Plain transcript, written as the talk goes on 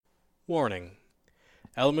Warning.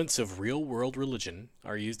 Elements of real-world religion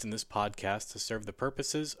are used in this podcast to serve the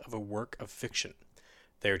purposes of a work of fiction.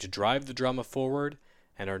 They are to drive the drama forward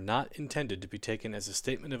and are not intended to be taken as a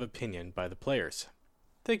statement of opinion by the players.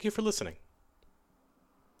 Thank you for listening.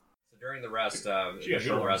 So during the rest,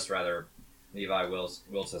 Levi will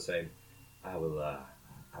say, I'll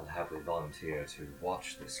happily volunteer to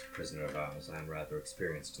watch this prisoner of ours. I am rather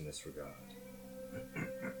experienced in this regard.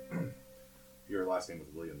 Your last name was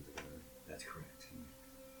Williams again, right? That's correct.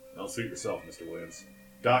 I'll suit yourself, Mr. Williams.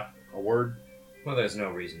 Doc, a word? Well, there's no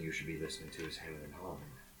reason you should be listening to his hand and harm.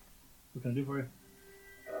 What can I do for you?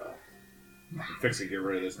 I'm fixing to get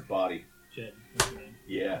rid of this body. Shit.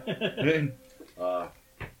 Yeah.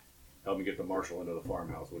 Help me get the marshal into the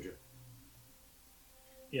farmhouse, would you?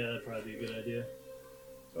 Yeah, that'd probably be a good idea.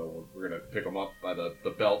 So we're going to pick him up by the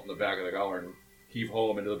belt in the back of the collar and heave-ho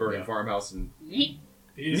him into the burning farmhouse and Yeet.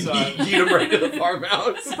 He's eat him right to the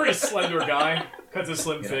farmhouse. a pretty slender guy. Cuts a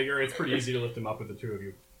slim figure. It's pretty easy to lift him up with the two of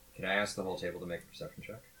you. Can I ask the whole table to make a perception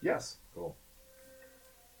check? Yes. Cool.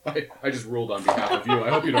 I just ruled on behalf of you. I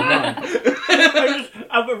hope you don't mind.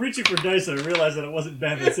 I'm reaching for dice and I realized that it wasn't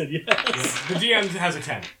Ben that said yes. The DM has a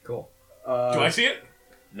 10. Cool. Do I see it?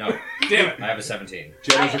 No. Damn it. I have a 17.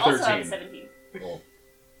 Jenny's I a also have 13. 17. Cool.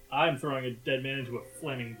 I'm throwing a dead man into a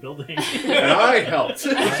flaming building. And I helped.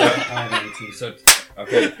 So,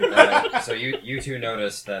 okay. So you two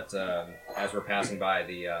notice that as we're passing by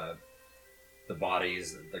the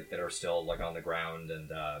bodies that are still on the ground,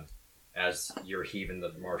 and as you're heaving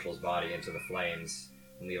the marshal's body into the flames,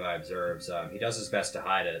 and Levi observes, he does his best to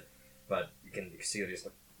hide it, but you can see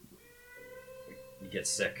that he gets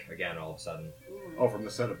sick again all of a sudden. Oh, from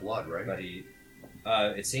the scent of blood, right? But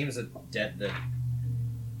it seems that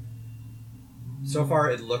so far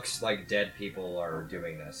it looks like dead people are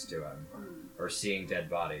doing this to him, or seeing dead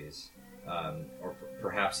bodies, or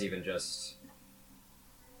perhaps even just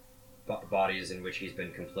bodies in which he's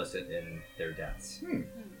been complicit in their deaths.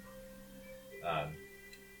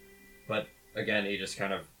 But again, he just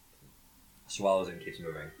kind of swallows it and keeps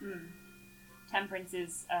moving. Temperance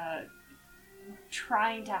is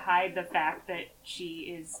trying to hide the fact that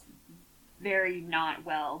she is very not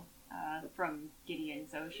well from Gideon,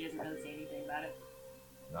 so she doesn't really say anything about it.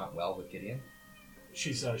 Not well with Gideon?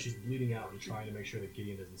 She's bleeding out and trying to make sure that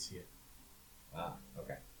Gideon doesn't see it. Ah,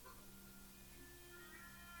 okay.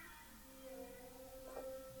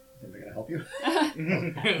 Is anybody gonna help you?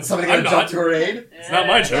 Somebody I'm gonna jump not. to her aid? It's not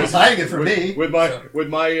my She's choice. hiding it from me. With my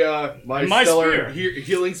My stellar spear.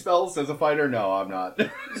 healing spells as a fighter, no, I'm not.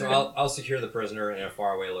 So I'll secure the prisoner in a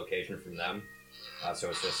faraway location from them. So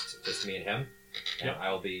it's just me and him. And Yep.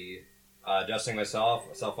 I'll be dusting myself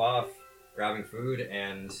off, grabbing food,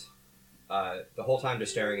 and the whole time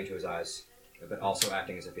just staring into his eyes, but also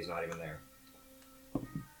acting as if he's not even there.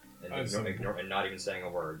 And and not even saying a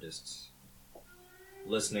word, just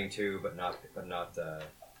listening to, but not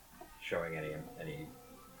showing any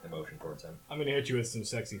emotion towards him. I'm gonna hit you with some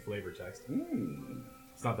sexy flavor text.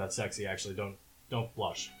 It's not that sexy, actually. Don't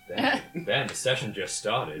blush. Ben, the session just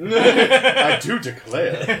started. I do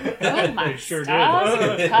declare. Oh my Sure stars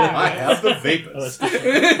did. and I stars. have the vapors.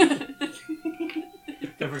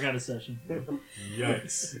 Different kind of session.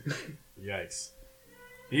 Yikes. Yikes.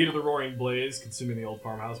 The heat of the roaring blaze, consuming the old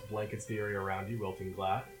farmhouse, blankets the area around you, wilting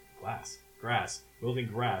wilting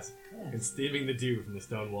grass, and steaming the dew from the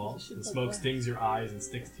stone wall. The smoke stings your eyes and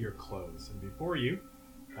sticks to your clothes. And before you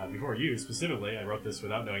specifically, I wrote this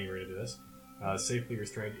without knowing you were going to do this, safely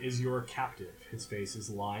restrained, is your captive. His face is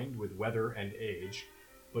lined with weather and age,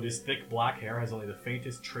 but his thick black hair has only the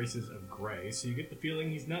faintest traces of gray, so you get the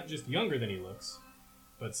feeling he's not just younger than he looks,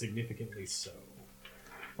 but significantly so.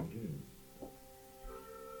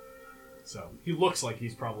 So, he looks like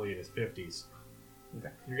he's probably in his 50s.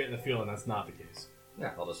 Okay. You're getting the feeling that's not the case.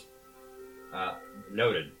 Yeah, I'll just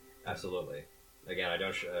noted. Absolutely. Again, I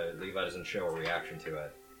don't. Levi doesn't show a reaction to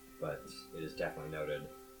it, but it is definitely noted.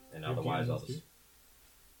 And otherwise, I'll just.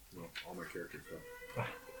 Well, all my characters go.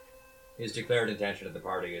 His declared intention of the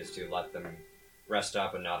party is to let them rest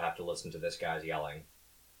up and not have to listen to this guy's yelling.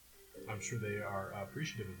 I'm sure they are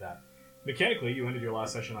appreciative of that. Mechanically, you ended your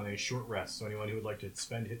last session on a short rest, so anyone who would like to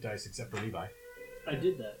spend hit dice except for Levi. I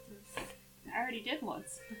did that. I already did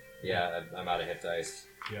once. Yeah, I'm out of hit dice.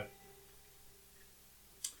 Yep.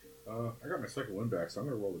 I got my second one back, so I'm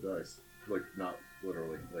gonna roll the dice. Like, not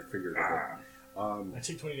literally, like figuratively. I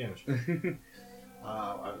take 20 damage.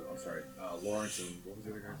 I'm sorry. Lawrence and what was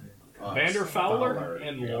the other guy's name? Vander Fowler Fowler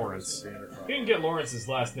and yeah, Lawrence. Vander Fowler. He didn't get Lawrence's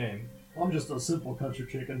last name. I'm just a simple country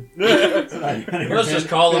chicken. Let's just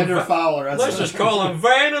call him Vander Fowler. Let's just call him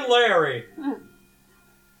Van and Larry.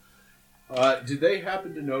 Did they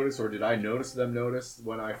happen to notice, or did I notice them notice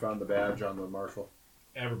when I found the badge on the marshal?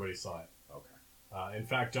 Everybody saw it. Okay. In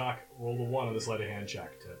fact, Doc rolled a 1 on the sleight of hand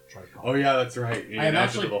check to try to call Oh yeah, that's right. I am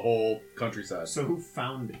actually- to the whole countryside. So who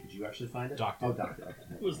found it? Did you actually find it? Doc did. Oh, Doc did. Okay.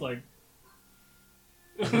 It was like,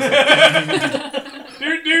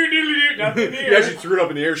 Nothing He here. actually threw it up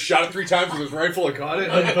in the air, shot it 3 times with his rifle, and caught it.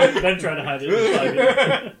 then try to hide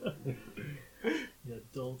it. You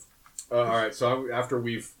adult. All right, so after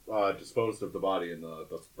we've disposed of the body in the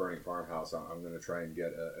burning farmhouse, I'm going to try and get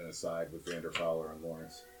an aside with Vander Fowler and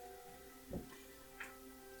Lawrence.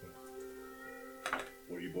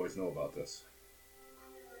 What do you boys know about this?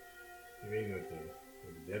 You mean with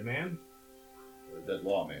the dead man? The dead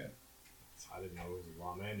lawman. I didn't know he was a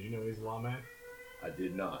lawman. Did you know he was a lawman? I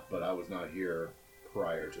did not, but I was not here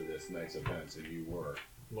prior to this night's events, and you were.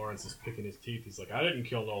 Lawrence is picking his teeth. He's like, I didn't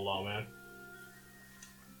kill no lawman.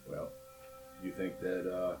 Well, you think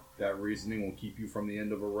that that reasoning will keep you from the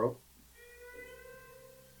end of a rope?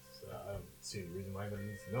 So, I don't see any reason why anybody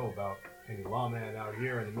needs to know about any lawman out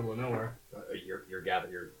here in the middle of nowhere.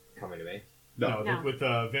 You're coming to me. No, No. with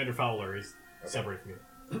Vander Fowler, he's separate from you.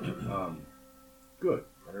 Good.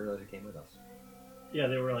 I didn't realize you came with us. Yeah,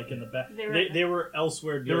 they were like in the back. They They were- were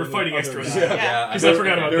elsewhere. They were dealing fighting with other extras. guys. Yeah. Because I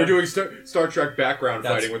forgot about They were that. doing Star Trek background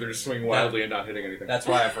That's- fighting where they're just swinging wildly and not hitting anything. That's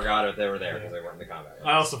why I forgot if they were there, because they weren't in the combat.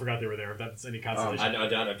 I also forgot they were there, if that's any consolation. I've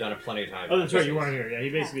done it plenty of times. Oh, that's right. You weren't here. Yeah, he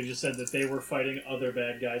basically just said that they were fighting other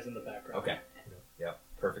bad guys in the background. Okay. Yep.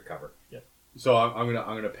 Perfect cover. So I'm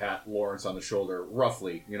gonna pat Lawrence on the shoulder,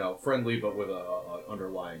 roughly, friendly, but with a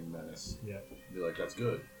underlying menace. Yeah. Be like, "That's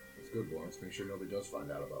good. That's good, Lawrence. Make sure nobody does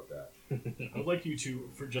find out about that." I would like you to,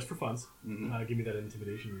 just for funds, Mhm. give me that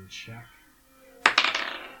intimidation check.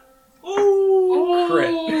 Oh,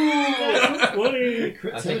 Crit. 20.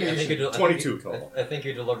 I think you 22 total. I think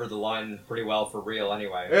you delivered the line pretty well for real,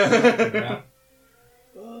 anyway. Yeah.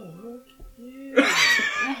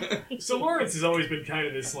 So Lawrence has always been kind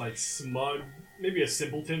of this, like, smug, maybe a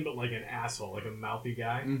simpleton, but like an asshole, like a mouthy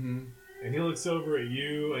guy. Mm-hmm. And he looks over at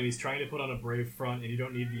you, and he's trying to put on a brave front, and you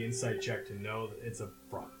don't need the insight check to know that it's a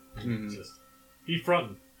front. Mhm. It's just, he's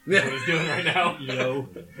fronting. That's what he's doing right now. Yo.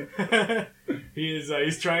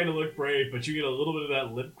 He's trying to look brave, but you get a little bit of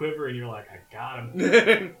that lip quiver, and you're like, I got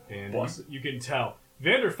him. And Boss. you can tell.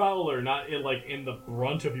 Vander Fowler, not in the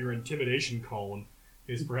brunt of your intimidation cone,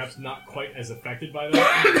 is perhaps not quite as affected by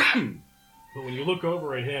that. But when you look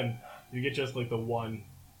over at him, you get just like the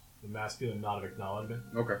masculine nod of acknowledgement.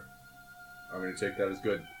 Okay. I'm going to take that as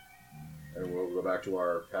good. And we'll go back to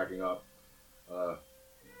our packing up.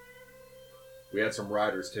 We had some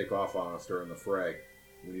riders take off on us during the fray.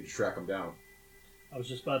 We need to track them down. I was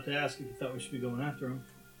just about to ask if you thought we should be going after him.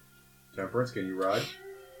 Temperance, can you ride?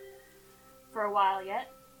 For a while yet.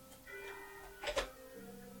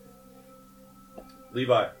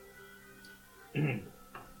 Levi.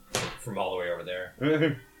 From all the way over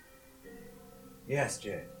there. Yes,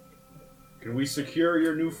 Jay. Can we secure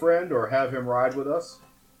your new friend or have him ride with us?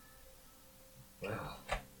 Well,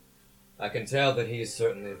 I can tell that he's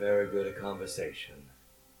certainly very good at conversation.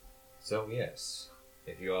 So yes,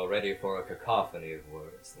 if you are ready for a cacophony of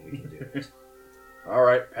words, then we can do it. All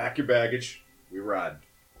right, pack your baggage. We ride.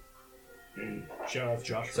 Shout out to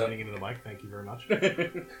Josh for So- running into the mic. Thank you very much.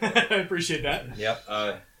 I appreciate that. Yep.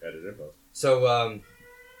 Edit info. So I'm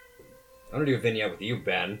gonna do a vignette with you,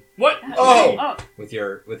 Ben, What? Oh! Oh, with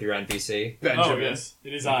your NPC. Oh, Benjamin. yes.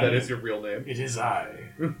 It is I. That is your real name. It is I.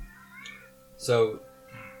 So,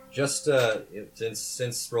 just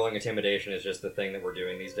since rolling intimidation is just the thing that we're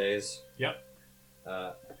doing these days. Yep.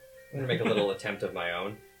 I'm gonna make a little attempt of my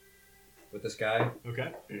own with this guy,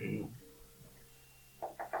 Okay.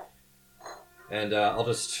 and I'll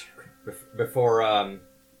just before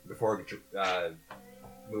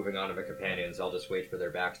moving on to my companions, I'll just wait for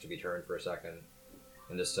their backs to be turned for a second,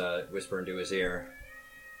 and just whisper into his ear.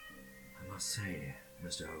 I must say,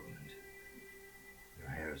 Mr. Hoagland, your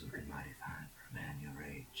hair is looking mighty fine for a man your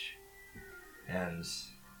age. And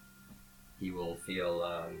he will feel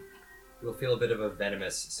a bit of a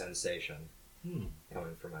venomous sensation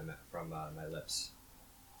coming from my lips.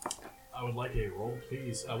 I would like a roll,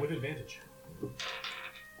 please, with advantage.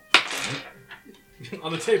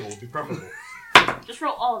 On the table would be preferable. just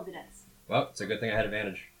roll all of the dice. Well, it's a good thing I had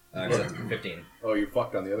advantage. 'Cause that's 15. Oh, you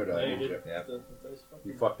fucked on the other die, Yeah, you didn't did. you? Yeah, The dice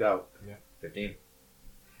fucking- You fucked out. 15.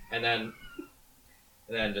 And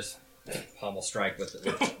then just pommel strike with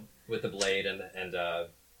the blade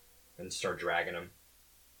and start dragging him.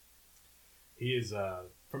 He is,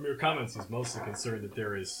 from your comments, he's mostly concerned that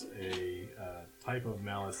there is a type of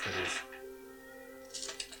malice that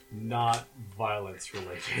is not violence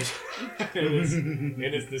related. in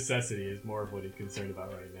its necessity is more of what he's concerned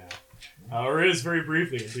about right now. Or is very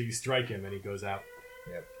briefly until you strike him and he goes out.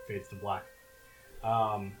 Yep. Fades to black.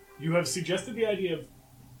 You have suggested the idea of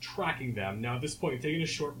tracking them. Now at this point, you're taking a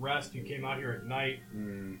short rest. You came out here at night.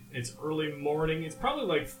 It's early morning. It's probably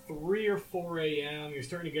like 3 or 4 a.m. You're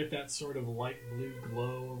starting to get that sort of light blue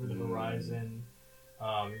glow over the horizon.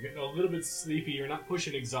 You're getting a little bit sleepy. You're not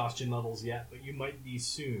pushing exhaustion levels yet, but you might be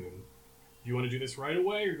soon. Do you want to do this right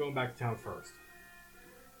away, or going back to town first?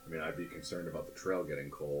 I mean, I'd be concerned about the trail getting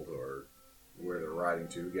cold, or where they're riding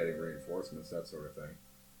to, getting reinforcements, that sort of thing.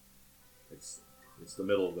 It's the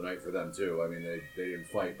middle of the night for them, too. I mean, they didn't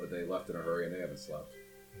fight, but they left in a hurry and they haven't slept.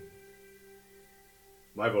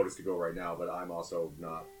 My vote is to go right now, but I'm also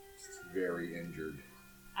not very injured.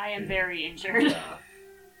 I am very injured. Yeah.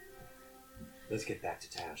 Let's get back to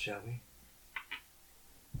town, shall we?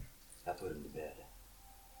 I'll put him to bed.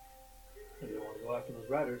 You don't want to go after those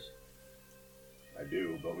riders. I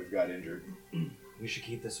do, but we've got injured. We should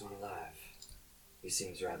keep this one alive. He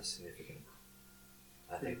seems rather significant.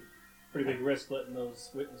 I think. Pretty big risk letting those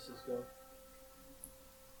witnesses go.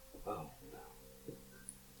 Oh, no.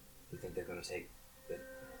 You think they're going to take...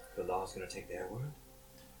 The law's going to take their word?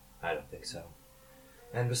 I don't think so.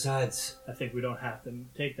 And besides... I think we don't have to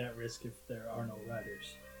take that risk if there are no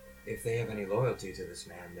riders. If they have any loyalty to this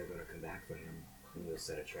man, they're going to come back for him, and we'll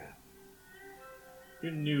set a trap.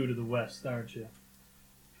 You're new to the West, aren't you?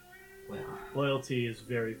 Well, Loyalty is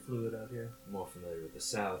very fluid out here. I'm more familiar with the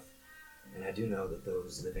South, and I do know that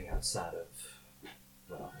those living outside of,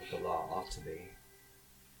 well, what the law ought to be,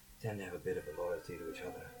 tend to have a bit of a loyalty to each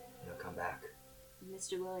other, and they'll come back.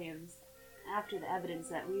 Mr. Williams, after the evidence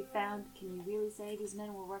that we found, can you really say these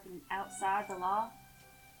men were working outside the law?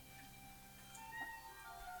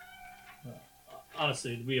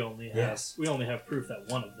 Honestly, we only have proof that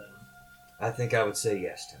one of them I think I would say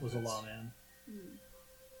yes, was a Temperance. lawman.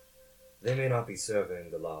 They may not be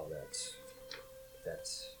serving the law that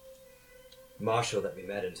marshal that we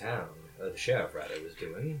met in town, the sheriff rather, was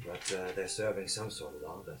doing, but they're serving some sort of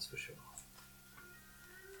law, that's for sure.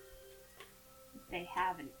 They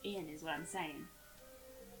have an inn, is what I'm saying.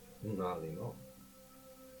 Not anymore.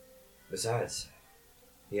 Besides,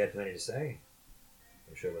 he had plenty to say.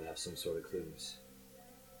 I'm sure we'll have some sort of clues.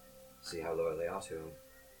 See how loyal they are to him.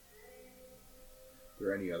 Are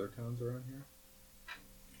there any other towns around here?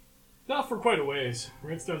 Not for quite a ways.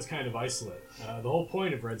 Redstone's kind of isolate. The whole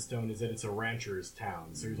point of Redstone is that it's a rancher's town.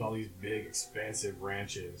 So there's all these big, expansive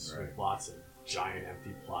ranches with lots of giant,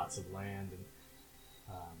 empty plots of land. And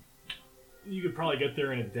you could probably get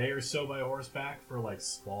there in a day or so by horseback for like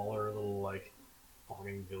smaller little like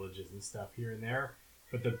farming villages and stuff here and there.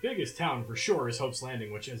 But the biggest town for sure is Hope's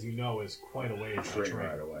Landing, which, as you know, is quite a ways by Train train.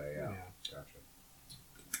 right away, yeah. Gotcha.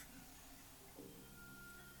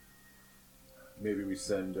 Maybe we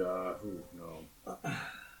send, no.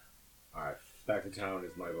 Alright, back to town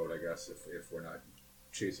is my vote, I guess, if we're not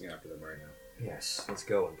chasing after them right now. Yes, let's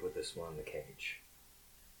go and put this one in the cage.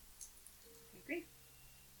 I agree.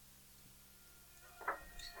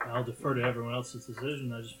 I'll defer to everyone else's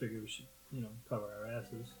decision. I just figure we should, cover our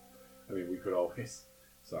asses. I mean, we could always,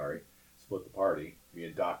 split the party. Me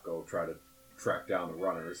and Doc go try to track down the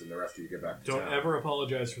runners, and the rest of you get back to Don't town. ever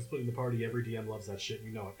apologize for splitting the party. Every DM loves that shit.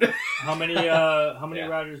 You know it. How many Yeah.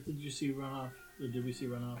 riders did you see run off? Or did we see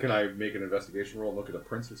run off? Can I make an investigation roll and look at the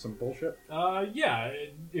prints of some bullshit? Yeah.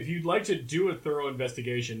 If you'd like to do a thorough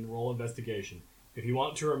investigation, roll investigation. If you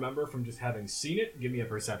want to remember from just having seen it, give me a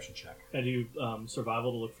perception check. And you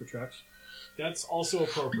survival to look for tracks? That's also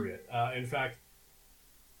appropriate. In fact,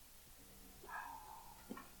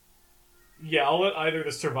 yeah, I'll let either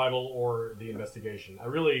the survival or the investigation. I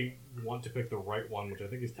really want to pick the right one, which I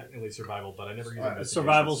think is technically survival, but I never use investigation.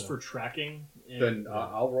 Survival's so. for tracking. Then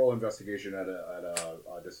I'll roll investigation at a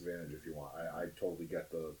disadvantage if you want. I totally get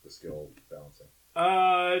the skill balancing.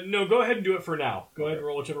 No, go ahead and do it for now. Go ahead and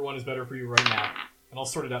roll whichever one is better for you right now. And I'll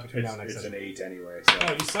sort it out between now and next It's session. an 8 anyway, so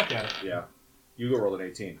Oh, you suck at it. yeah. You go roll an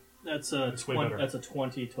 18. That's It's way better. That's a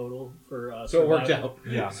 20 total for So it worked survival.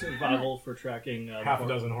 out. Yeah. Survival for tracking Half a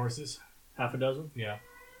dozen horses. Half a dozen? Yeah.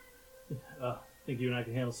 Think you and I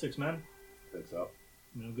can handle 6 men? It's up.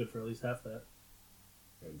 I'm good for at least half that.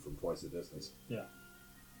 And from twice the distance. Yeah.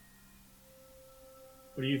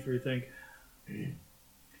 What do you three think?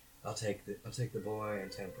 I'll take the boy and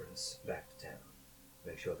Temperance back to town.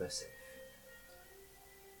 Make sure they're safe.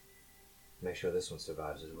 Make sure this one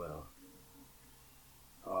survives as well.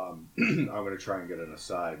 I'm going to try and get an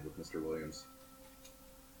aside with Mr. Williams.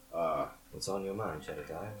 What's on your mind,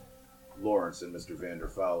 Jedediah? Lawrence and Mr. Vander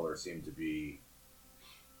Fowler seem to be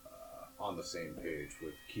on the same page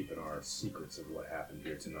with keeping our secrets of what happened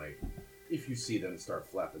here tonight. If you see them start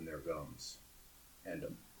flapping their gums, end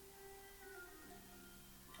them.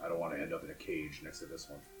 I don't want to end up in a cage next to this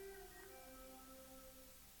one.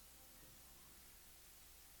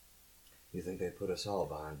 You think they put us all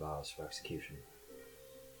behind bars for execution?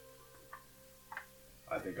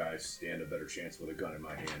 I think I stand a better chance with a gun in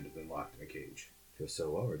my hand than locked in a cage. If you're so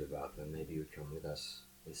worried about them, maybe you'd come with us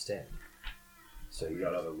instead. So We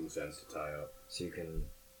got other loose ends to tie up. So you can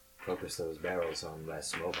focus those barrels on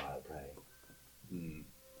less mobile prey. Hmm.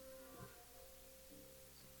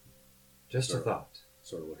 Just a Sure. thought.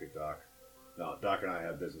 Sort of look at Doc. No, Doc and I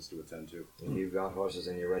have business to attend to. If you've got horses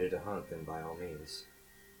and you're ready to hunt, then by all means.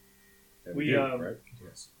 And We, do, right?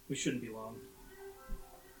 Yes. We shouldn't be long.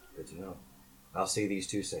 Good to know. I'll see these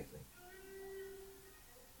two safely.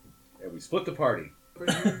 And we split the party. For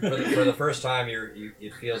the first time,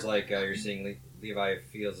 it feels like you're seeing Levi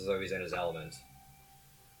feels as though he's in his element.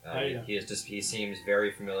 He seems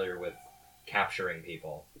very familiar with capturing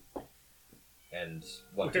people and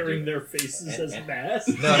what Wearing to do. their faces as and- masks.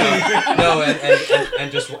 No,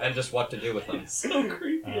 and just what to do with them. So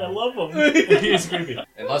creepy. I love them. He is creepy.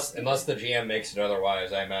 Unless the GM makes it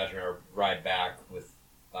otherwise, I imagine we'll ride back with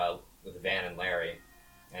Van and Larry,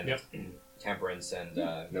 and Yep. Temperance and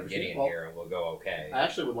Never Gideon seen it. Well, here, and we'll go okay. I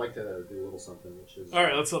actually would like to do a little something, which is... All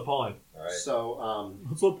right, let's let Paul in. All right. So,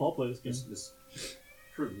 Let's let Paul play this game. this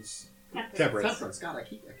Prudence. Temperance. Temperance. God, I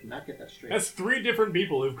cannot get that straight. That's 3 different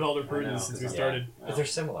people who've called her I Prudence know, since we it's started. But they're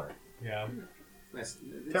similar. Yeah. Nice.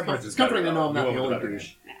 Temperance It's is comforting to better, know I'm not though. the You only have a better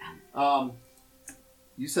douche.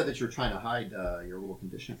 You said that you're trying to hide your little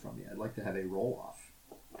condition from me. I'd like to have a roll off.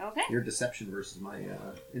 Okay. Your deception versus my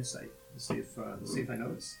insight. Let's see if I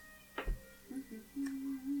notice.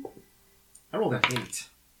 I rolled an 8.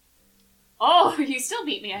 Oh, you still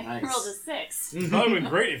beat me. I Nice. rolled a 6. It would have been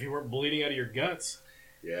great if you weren't bleeding out of your guts.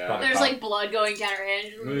 Yeah. There's like blood going down her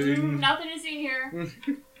hand. Nothing to see here.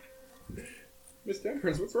 Miss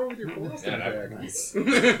Temperance, what's wrong with your philosophy? Nice.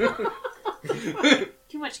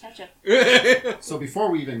 Too much ketchup. So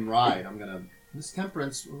before we even ride, I'm gonna... Miss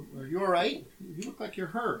Temperance, are you alright? You look like you're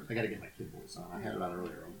hurt. I gotta get my kid voice on. I had it on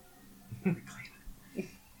earlier.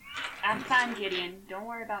 I'm fine, Gideon. Don't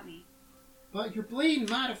worry about me. But you're bleeding,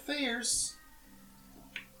 not affairs.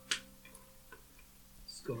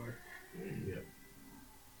 Score.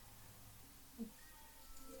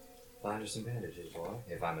 Find her some bandages, boy.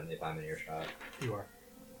 If I'm in earshot. You are.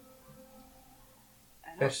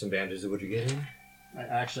 Fetch some bandages. Would you get in? I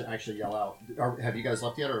actually yell out. Have you guys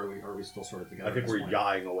left yet, or are we still sort of together? I think at we're this point?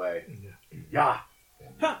 yawing away. Yeah.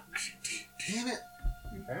 Yeah. Damn it!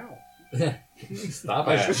 Ow. Stop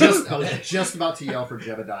I it. was just about to yell for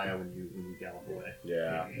Jebediah when you gallop away.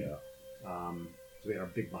 Yeah. So we had our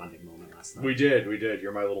big bonding moment last night. We did.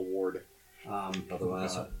 You're my little ward.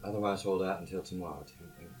 Otherwise, hold out until tomorrow.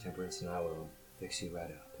 Temperance and I will fix you right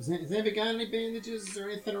up. Has anybody got any bandages or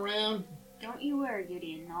anything around? Don't you worry,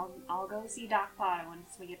 Gideon. I'll go see Doc Potter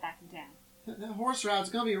once we get back in town. That horse ride's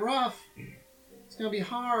gonna be rough. It's gonna be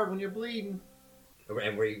hard when you're bleeding.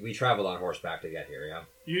 And we traveled on horseback to get here, yeah?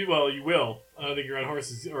 You will. I don't think you're on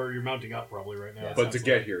horses, or you're mounting up probably right now. Yeah. it But sounds to like.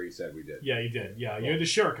 get here, he said we did. Yeah, you did. Yeah, you had to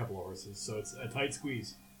share a couple of horses, so it's a tight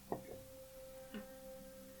squeeze.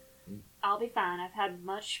 I'll be fine. I've had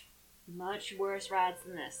much worse rides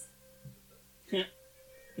than this.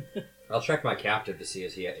 I'll check my captive to see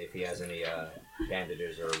if he has any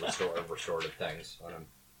bandages or restorative things on him.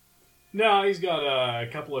 No, he's got a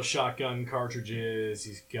couple of shotgun cartridges.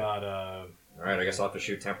 He's got All right, I guess I'll have to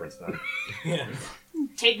shoot Temperance then. yeah.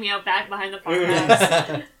 Take me out back behind the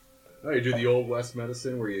farmhouse. Oh, you do the old West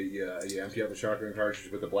medicine where you empty out the shotgun cartridge,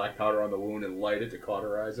 put the black powder on the wound, and light it to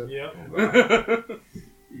cauterize it. Yep.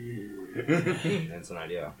 That's an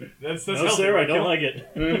idea. That's No, healthy, sir, I right, don't Kel? like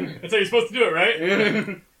it. That's how you're supposed to do it,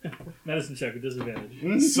 right? Medicine check with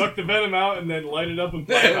disadvantage. Suck the venom out and then light it up with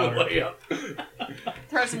black powder. Lay up.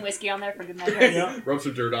 Throw some whiskey on there for good measure. Yeah. Rub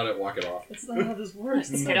some dirt on it, walk it off. That's not how this works.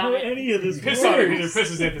 That's Spit not on how it. any of this Piss on it because works. your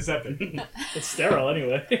piss is antiseptic. It's sterile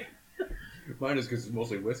anyway. Mine is because it's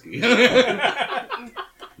mostly whiskey.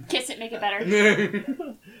 Kiss it, make it better.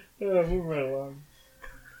 Move right along.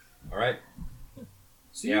 All right.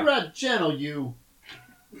 So Yeah. you ride gentle, you.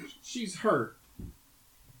 She's hurt.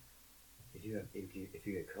 If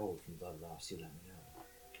you get cold from blood loss, you let me know.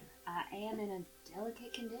 I am in a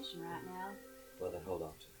delicate condition right now. Well, then hold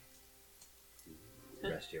on to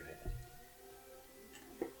me. Rest your head.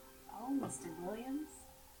 Oh, Mr. Williams,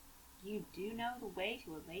 you do know the way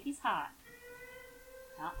to a lady's heart.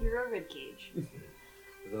 Not through a ribcage.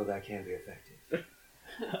 Though that can be effective.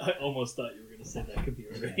 I almost thought you were going to say that could be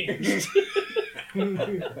arranged.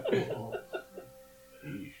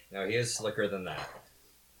 No, he is slicker than that.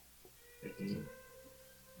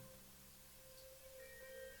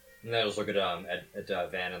 And I just look at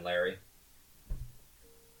Van and Larry.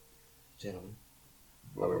 Gentlemen,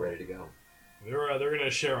 are we ready to go? They're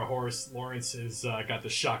gonna share a horse. Lawrence has got the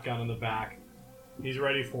shotgun in the back. He's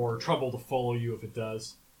ready for trouble to follow you if it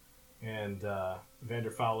does. And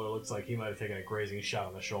Vander Fowler looks like he might have taken a grazing shot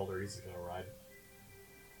on the shoulder. He's gonna ride.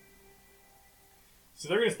 So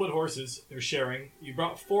they're gonna split horses. They're sharing. You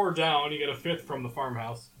brought 4 down. You get a 5th from the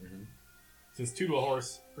farmhouse. Mm-hmm. So it's 2 to a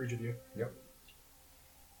horse for each of you. Yep.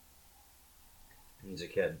 He's a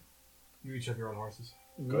kid. You each have your own horses.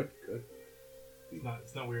 Good.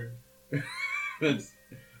 It's not weird. That's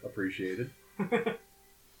appreciated. We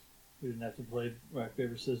didn't have to play rock,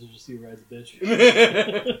 paper, scissors to see who rides a bitch.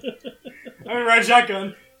 I'm gonna ride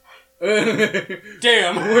shotgun.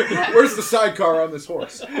 Damn. Where's the sidecar on this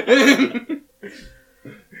horse?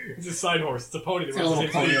 It's a side horse. It's a pony. It's a little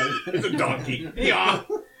pony. It's a donkey. Yeah.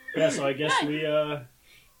 Yeah, so I guess we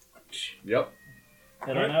Yep.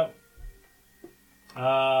 head on out.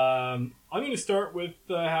 I'm going to start with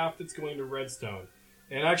the half that's going to Redstone.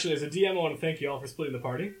 And actually, as a DM, I want to thank you all for splitting the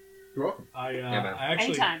party. You're welcome. I man.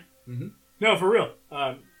 actually... Anytime. No, for real.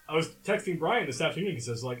 I was texting Brian this afternoon because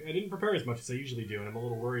I was like, I didn't prepare as much as I usually do, and I'm a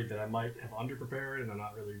little worried that I might have underprepared, and I'm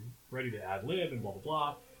not really ready to ad-lib, and blah, blah,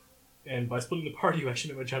 blah. And by splitting the party, you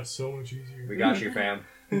actually made my job so much easier. We got you, fam.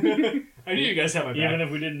 I knew you guys had my back. Even if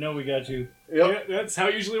we didn't know, we got you. Yeah, that's how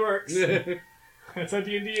it usually works. That's how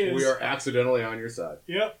D&D is. We are accidentally on your side.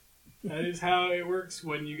 Yep. That is how it works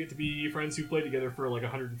when you get to be friends who play together for like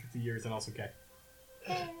 150 years and also Keck.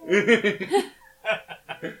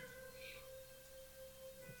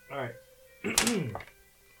 Alright.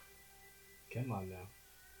 Come on now.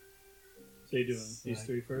 So you doing these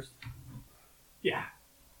 3 first? Yeah.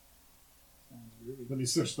 Sounds groovy. Let me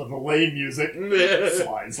switch to the lane music.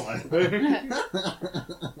 Slide.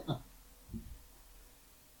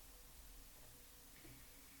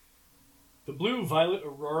 The blue-violet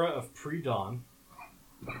aurora of pre-dawn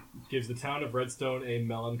gives the town of Redstone a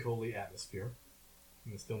melancholy atmosphere.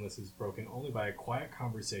 And the stillness is broken only by a quiet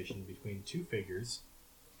conversation between 2 figures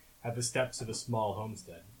at the steps of a small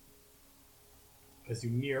homestead. As you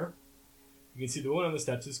near, you can see the woman on the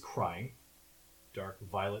steps is crying, dark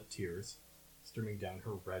violet tears streaming down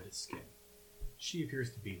her red skin. She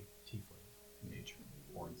appears to be tiefling in nature,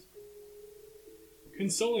 horns.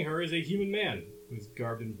 Consoling her is a human man who is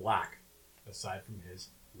garbed in black, aside from his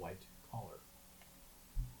white collar.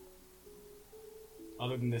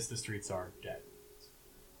 Other than this, the streets are dead.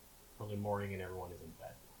 Early morning and everyone is in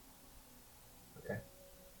bed. Okay.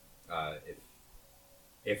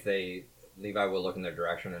 If they Levi will look in their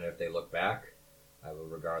direction, and if they look back, I will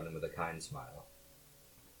regard them with a kind smile.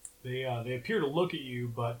 They appear to look at you,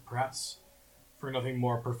 but perhaps for nothing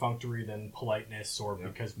more perfunctory than politeness or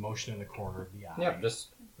because motion in the corner of the eye. Yep,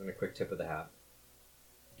 just in a quick tip of the hat.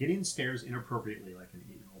 Gideon stares inappropriately like an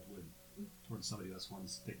 8-year-old would towards somebody that's one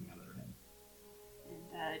sticking out of their head.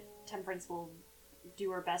 And Temperance will do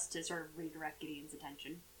her best to sort of redirect Gideon's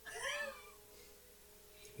attention.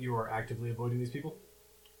 You are actively avoiding these people?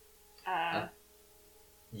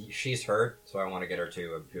 She's hurt, so I want to get her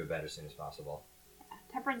to a bed as soon as possible.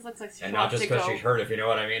 Temperance looks like she And not wants just to because go. she's hurt, if you know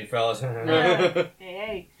what I mean, fellas.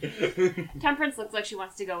 Hey. Temperance looks like she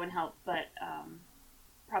wants to go and help, but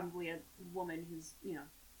probably a woman who's,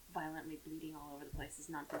 violently bleeding all over the place is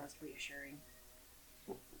not the most reassuring.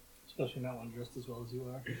 Especially not one dressed as well as you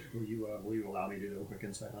are. Will you allow me to do a quick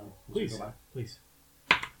insight on it? Please. Please.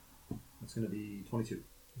 It's going to be 22.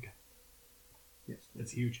 Okay. Yes.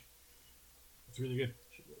 That's huge. It's really good.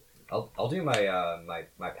 I'll do my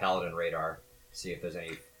paladin radar, see if there's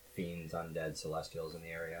any fiends, undead, celestials in the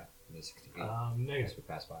area in the 60 feet. Negative. As we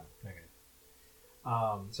pass by. Negative.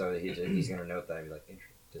 So he's going to note that. I'd be like,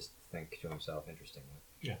 just think to himself, interestingly.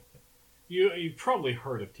 Yeah. You've probably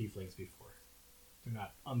heard of tieflings before. They're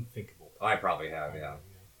not unthinkable. I probably have, yeah.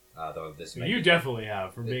 Though this may You definitely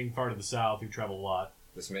have, from being part of the South. You travel a lot.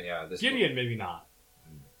 this Gideon, maybe not.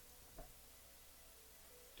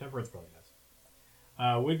 Temperance probably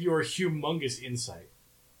does. With your humongous insight,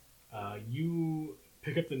 you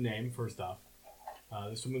pick up the name first off.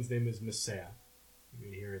 This woman's name is Messiah. You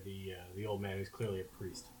can hear the old man who's clearly a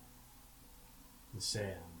priest.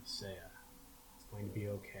 Messiah. It's going to be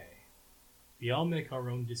okay. We all make our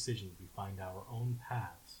own decisions. We find our own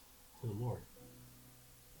paths to the Lord.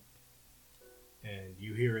 And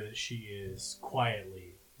you hear that she is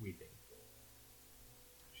quietly weeping.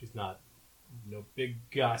 She's not no big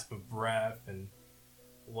gasp of breath and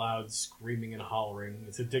loud screaming and hollering.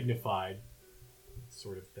 It's a dignified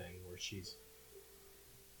sort of thing where she's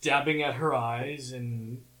dabbing at her eyes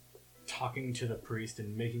and talking to the priest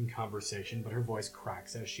and making conversation, but her voice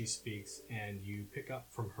cracks as she speaks, and you pick up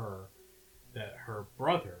from her that her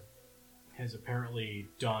brother has apparently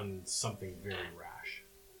done something very rash.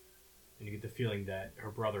 And you get the feeling that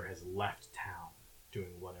her brother has left town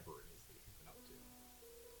doing whatever it is that he's been up to.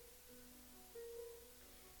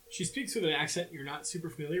 She speaks with an accent you're not super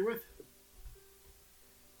familiar with.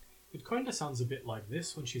 It kind of sounds a bit like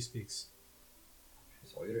this when she speaks.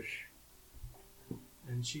 It's Irish.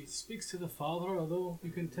 And she speaks to the father, although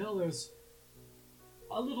you can tell there's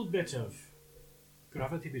a little bit of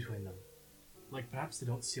gravity between them. Like perhaps they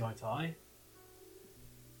don't see eye to eye.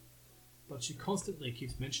 But she constantly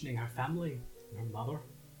keeps mentioning her family, and her mother,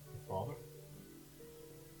 her father.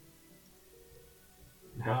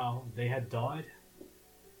 And how they had died,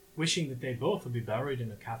 wishing that they both would be buried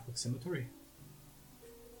in a Catholic cemetery.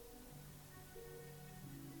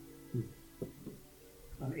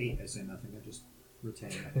 I'm 8, I say nothing. I just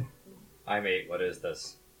retain it. I'm 8. What is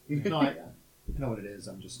this? No, I know what it is.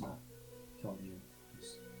 I'm just not telling you.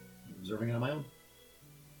 Just observing it on my own.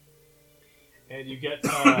 And you get,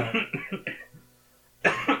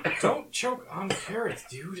 don't choke on carrots,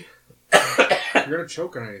 dude. If you're gonna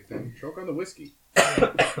choke on anything, choke on the whiskey.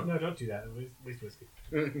 No, don't do that. Waste whiskey.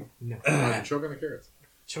 No. Choke on the carrots.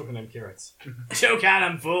 Choke on them carrots. Choke on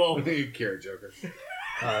them, fool! You carrot joker.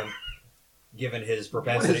 Given his What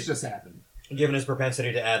propensity, has just happened? given his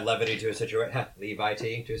propensity to add levity to a situation, Levi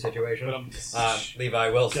T to a situation, But Levi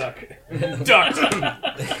will Duck.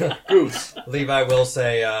 Duck! Goose. Levi will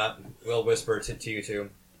say, will whisper to you two,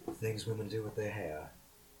 things women do with their hair.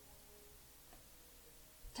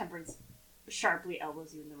 Temperance sharply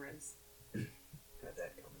elbows you in the ribs. Had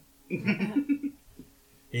that coming.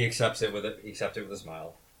 He accepts it with a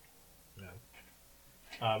smile.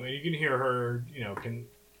 And you can hear her,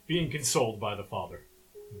 being consoled by the father.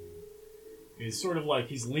 He's sort of like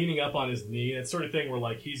he's leaning up on his knee. That sort of thing where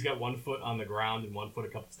like he's got one foot on the ground and one foot a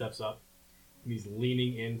couple steps up. And he's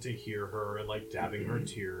leaning in to hear her and like dabbing her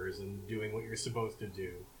tears and doing what you're supposed to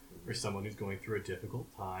do for someone who's going through a difficult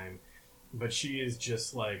time. But she is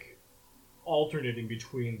just like alternating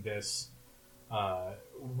between this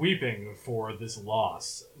weeping for this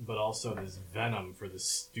loss, but also this venom for this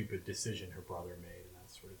stupid decision her brother made and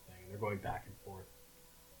that sort of thing. And they're going back and forth.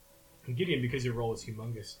 And Gideon, because your role is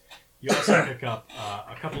humongous, you also pick up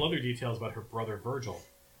a couple other details about her brother Virgil,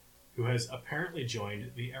 who has apparently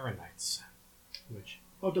joined the Aaronites, which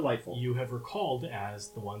Oh, delightful. you have recalled as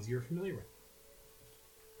the ones you're familiar with.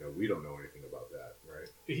 No, we don't know anything about that, right?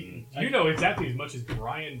 You know exactly as much as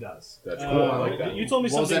Brian does. That's cool. I like that. You told me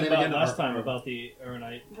What was something that name about again? last time about the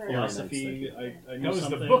Aronite Very philosophy. nice, I knew That was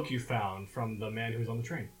something. the book you found from the man who was on the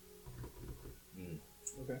train.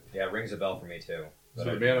 Okay. Yeah, it rings a bell for me too. So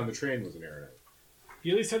But the man on the train was an Aaronite.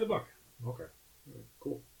 He at least had the book. Okay.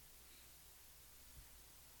 Cool.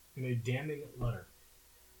 In a damning letter.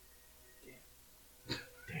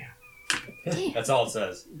 that's all it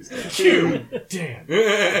says. Damn.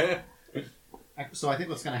 So I think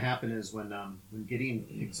what's going to happen is when Gideon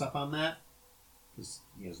picks up on that, because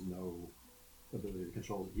he has no ability to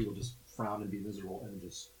control it, he will just frown and be miserable and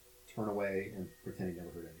just turn away and pretend he never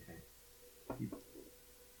heard anything.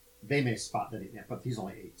 They may spot that, but he's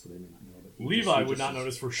only 8, so they may not know. But Levi would not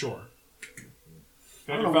notice for sure.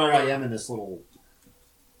 I don't know where I am in this little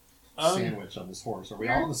sandwich on this horse. Are we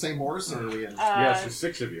all on the same horse, or are we in? Yes, there's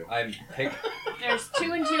 6 of you. I'm pick, There's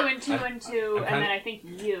 2 and 2 and 2 and 2, I'm and kind then I think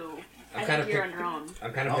you. I'm I kind think of you're pic- on your own.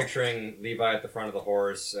 I'm kind of picturing Levi at the front of the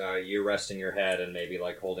horse, you resting your head, and maybe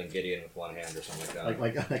like holding Gideon with one hand or something like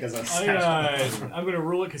that. Like as a I'm going to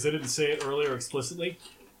rule it because I didn't say it earlier explicitly.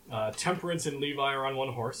 Temperance and Levi are on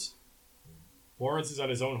one horse. Lawrence is on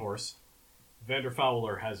his own horse. Vander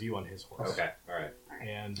Fowler has you on his horse. Okay, all right.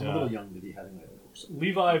 And I'm a little young to be having that horse.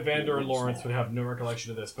 Levi, Vander, and Lawrence would have no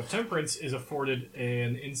recollection of this, but Temperance is afforded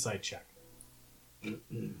an insight check.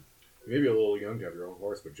 Maybe a little young to have your own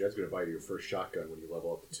horse, but Jed's going to buy you your first shotgun when you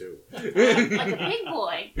level up to 2. Like a big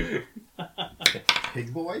boy.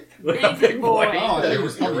 Pig boy? Big boy. Oh, I thought you were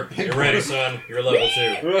calling me pig You're boy. ready, son. You're level 2.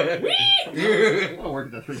 I want to work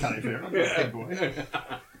at the 3 county fair. I'm a pig boy.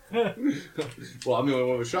 Well, I'm the only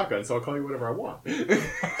one with a shotgun, so I'll call you whatever I want.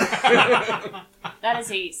 That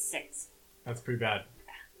is a 6. That's pretty bad.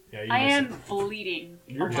 Yeah, you I miss am it. bleeding.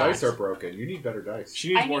 Your a dice lot. are broken. You need better dice. She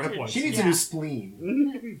needs I more need hit to- points. She needs a new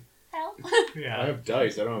spleen. Help. I Yeah. have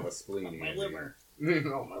dice. I don't have a spleen. My handy. liver.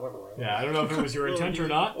 Oh, my liver. Yeah, I don't know if it was your intent or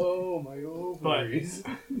not. Oh, my ovaries.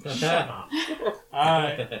 Shut up.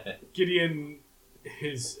 Gideon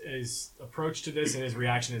his approach to this and his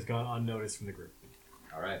reaction has gone unnoticed from the group.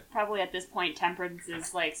 All right. Probably at this point, Temperance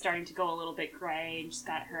is like starting to go a little bit gray and she's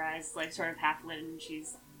got her eyes like sort of half lit and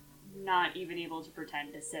she's not even able to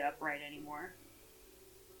pretend to sit upright anymore.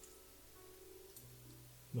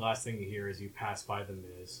 The last thing you hear as you pass by them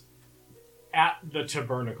is at the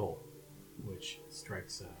tabernacle, which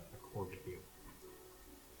strikes a chord with you.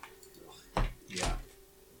 Yeah.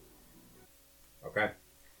 Okay.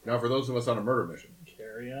 Now, for those of us on a murder mission.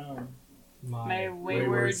 Carry on. My My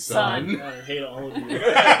wayward son. I hate all of you.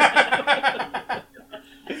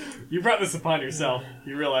 You brought this upon yourself.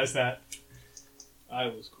 You realize that. I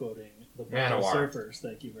was quoting the Manowar. Surfers.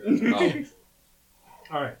 Thank you very much.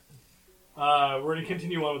 Oh. All right. We're going to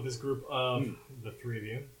continue on with this group of the three of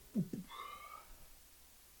you.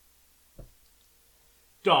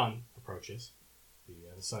 Dawn approaches.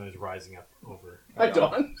 The sun is rising up over. Hi,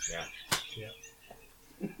 Dawn. Yeah.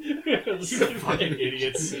 You fucking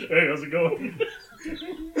idiots. Hey, how's it going?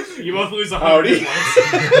 You both lose 100 Howdy.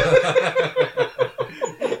 points.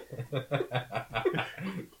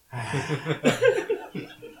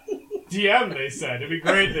 DM, they said. It'd be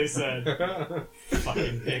great, they said.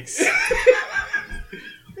 Fucking dicks.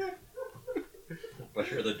 But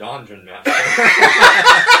you're the dungeon master.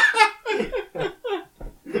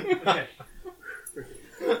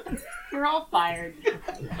 You're all fired.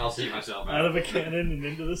 I'll see myself Out out. of a cannon and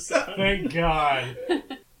into the sun. Thank God.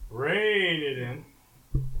 Rain it in.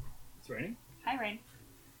 It's raining. Hi, Rain.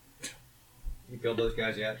 You killed those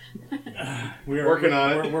guys yet? We're Working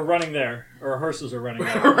on it. We're running there. Our horses are running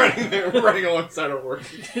We're there. running there. We're running alongside our work.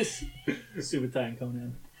 Subutai and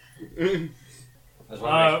Conan. That's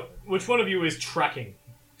what I Which one of you is tracking?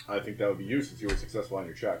 I think that would be you since you were successful on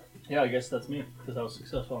your check. Yeah, I guess that's me because I was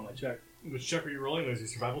successful on my check. Which check are you rolling? There's your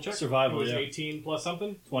survival check? Survival, It was yeah. 18 plus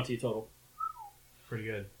something? 20 total. Pretty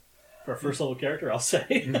good. For a first level character, I'll say.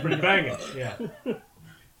 Pretty banging, yeah.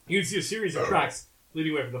 You can see a series of tracks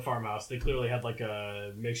leading away from the farmhouse. They clearly had like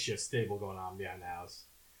a makeshift stable going on behind the house.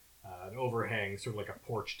 An overhang, sort of like a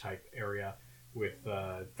porch type area with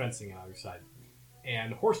fencing on either side.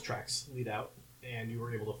 And horse tracks lead out, and you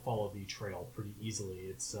were able to follow the trail pretty easily.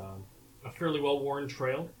 It's a fairly well-worn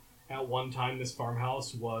trail. At one time, this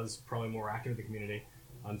farmhouse was probably more active in the community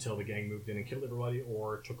until the gang moved in and killed everybody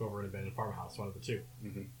or took over an abandoned farmhouse, one of the two.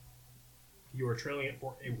 Mm-hmm. You were trailing it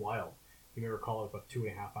for a while. You may recall it about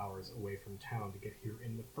 2.5 hours away from town to get here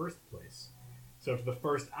in the first place. So for the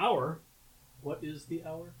first hour, What is the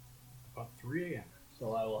hour? about 3 a.m.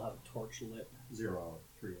 So I will have a torch lit. 0 hour,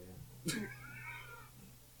 3 a.m.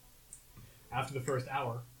 After the first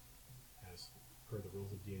hour, as per the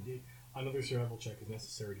rules of D&D, another survival check is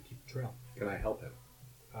necessary to keep the trail. Can I help him?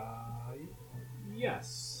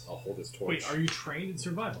 Yes. I'll hold his torch. Wait, are you trained in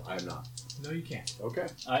survival? I'm not. No, you can't. Okay.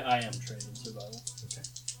 I am trained in survival. Okay.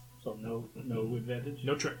 So no advantage.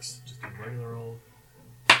 No tricks. Just a regular old...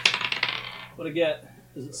 What I get?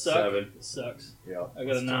 Does it suck? 7. It sucks. Yeah. I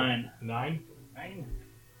got a 9. 9? 9.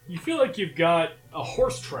 You feel like you've got a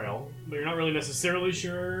horse trail, but you're not really necessarily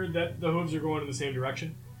sure that the hooves are going in the same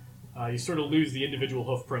direction. You sort of lose the individual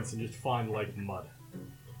hoof prints and just find, like, mud.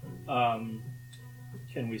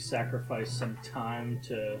 Can we sacrifice some time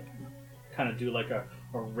to kind of do like a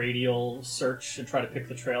radial search and try to pick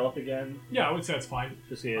the trail up again? Yeah, I would say that's fine.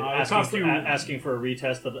 Just it costs you- asking for a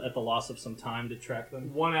retest at the loss of some time to track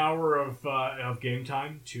them. 1 hour of game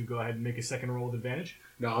time to go ahead and make a second roll with advantage.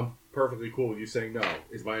 No, I'm perfectly cool with you saying no.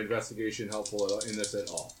 Is my investigation helpful in this at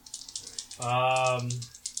all?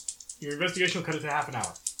 Your investigation will cut it to half an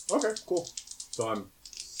hour. Okay, cool. So I'm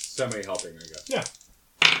semi-helping, I guess. Yeah.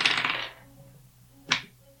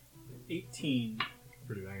 18.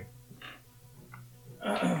 Pretty banging.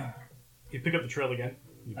 You pick up the trail again.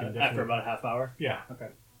 You can After definitely- about a half hour. Yeah. Okay.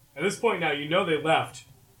 At this point now, you know they left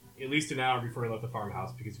at least an hour before they left the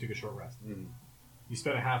farmhouse because you took a short rest. Mhm. You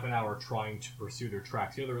spent a half an hour trying to pursue their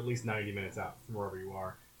tracks. You know they're at least 90 minutes out from wherever you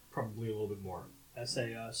are. Probably a little bit more. I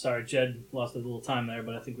say, sorry, Jed lost a little time there,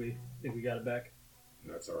 but I think we got it back.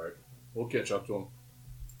 That's all right. We'll catch up to them.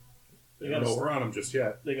 They I don't gotta, know we're on them just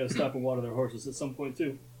yet. they got to stop and water their horses at some point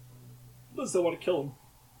too. Unless they want to kill them.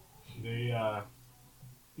 They,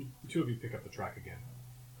 the two of you pick up the track again.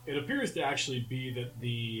 It appears to actually be that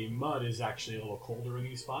the mud is actually a little colder in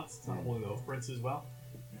these spots. It's not holding the hoof prints as well.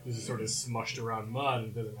 This is sort of smushed around mud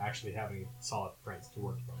and doesn't actually have any solid prints to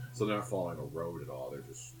work from. So they're not following a road at all. They're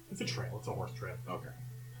just... It's a trail. It's a horse trail. Okay.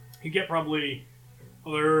 You get probably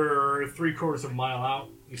another 3/4 of a mile out.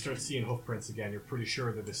 You start seeing hoof prints again. You're pretty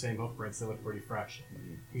sure they're the same hoof prints. They look pretty fresh.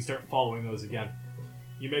 You start following those again.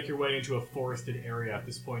 You make your way into a forested area. At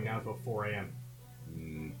this point now it's about 4 a.m.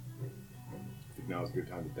 I think now's a good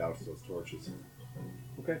time to douse those torches.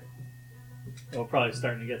 Okay. We're probably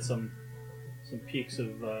starting to get some peaks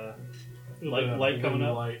of light coming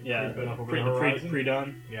up. Light Yeah, creeping up over the horizon.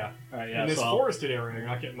 pre-dawn. Yeah. All right, yeah. In this So forested area, you're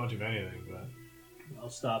not getting much of anything, but I'll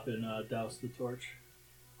stop and douse the torch.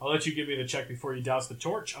 I'll let you give me the check before you douse the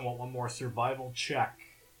torch. I want one more survival check.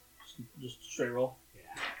 Just straight roll.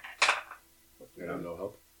 And I'm no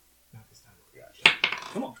help. Not this time. Gotcha.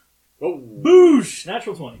 Come on. Oh, Boosh!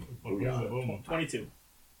 Natural 20. Boom, yeah. boom. 22.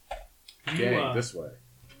 gang, this way.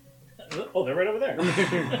 Oh, they're right over there.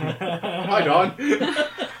 Hi, Don.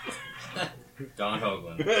 Don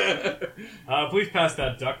Hoagland. Please pass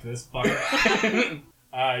that duck to this fucker.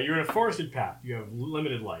 You're in a forested path. You have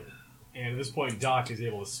limited light. And at this point, Doc is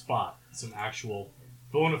able to spot some actual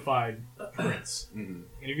bona fide prints. Mhm.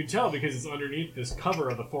 And you can tell because it's underneath this cover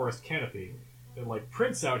of the forest canopy that, like,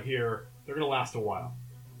 prints out here, they're going to last a while.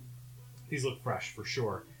 These look fresh, for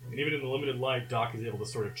sure. And even in the limited light, Doc is able to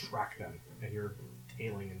sort of track them. And you're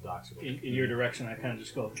tailing in Doc's in your direction, I kind of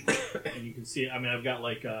just go, and you can see. I mean, I've got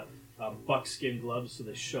like buckskin gloves, so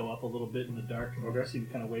they show up a little bit in the dark. And Okay. I see me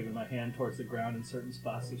kind of waving my hand towards the ground in certain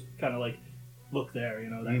spots. Just kind of like, look there, that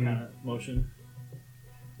Mhm. kind of motion.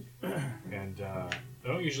 And I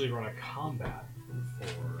don't usually run a combat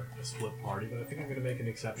for a split party, but I think I'm going to make an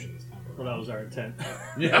exception this time. Well, that was our intent.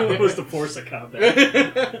 Yeah. It was to force a combat.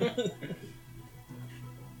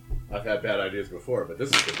 I've had bad ideas before, but this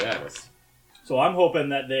is the baddest. So I'm hoping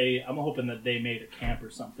that they made a camp or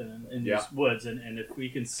something in Yeah. these woods, and if we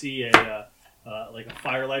can see a like a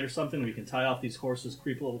firelight or something, we can tie off these horses,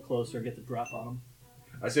 creep a little closer, and get the drop on them.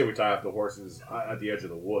 I say we tie up the horses at the edge of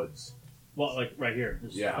the woods. Well, like right here.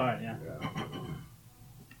 This is fine, yeah.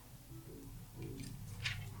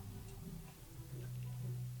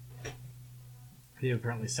 He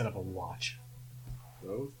apparently set up a watch.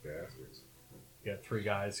 Those bastards. You got 3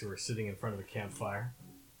 guys who are sitting in front of the campfire.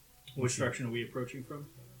 Which direction are we approaching from?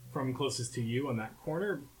 From closest to you on that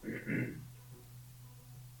corner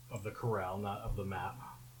of the corral, not of the map.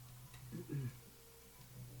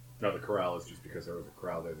 No, the corral is just because there was a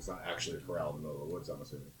corral there. There's not actually a corral in the middle of the woods, I'm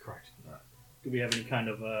assuming. Correct. Do we have any kind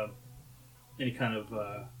of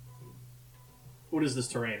what is this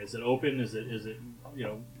terrain? Is it open? Is it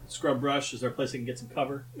scrub brush? Is there a place I can get some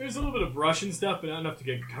cover? There's a little bit of brush and stuff, but not enough to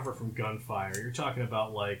get cover from gunfire. You're talking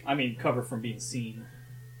about, like, I mean, cover from being seen.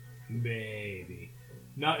 maybe.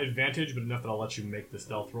 Not advantage, but enough that I'll let you make the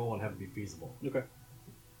stealth roll and have it be feasible. Okay.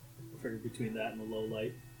 I figured between that and the low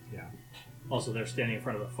light. Yeah. Also, they're standing in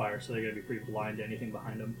front of a fire, so they're going to be pretty blind to anything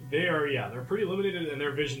behind them. They're pretty limited, and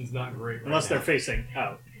their vision's not great right Unless now. they're facing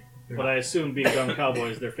out. They're But not. I assume, being dumb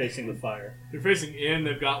cowboys, they're facing the fire. They're facing in.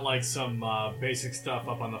 They've got, like, some basic stuff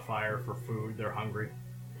up on the fire for food. They're hungry.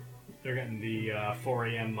 They're getting the 4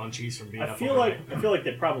 a.m. munchies from being I up feel overnight. like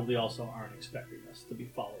they probably also aren't expecting us to be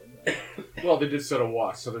following them. Well, they did set a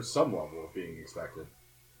watch, so there's some level of being expected.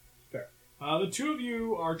 The 2 of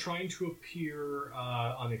you are trying to appear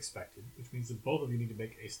unexpected, which means that both of you need to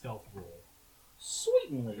make a stealth roll.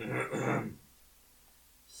 Sweetly.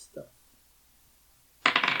 Stuff.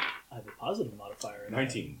 I have a positive modifier. in that.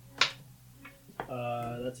 19.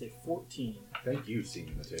 That's a 14. Thank you,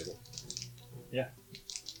 seeing the table.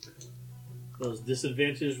 Those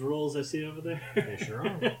disadvantaged rolls I see over there. They sure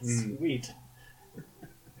are. Sweet.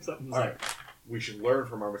 Something's All right. We should learn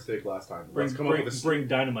from our mistake last time. Bring, Let's come up bring, with a... bring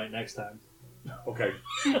dynamite next time. Okay.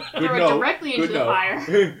 Throw it directly into the fire.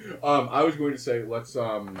 I was going to say let's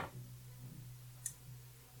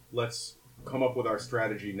come up with our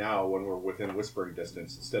strategy now when we're within whispering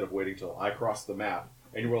distance instead of waiting till I cross the map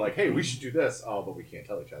and you were like, "Hey, we should do this." Oh, but we can't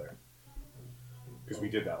tell each other because we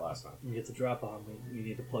did that last time. We get the drop on. We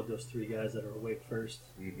need to plug those 3 guys that are awake first.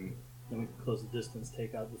 Mm-hmm. Then we can close the distance,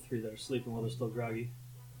 take out the 3 that are sleeping while they're still groggy.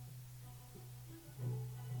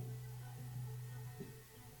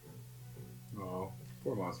 Oh,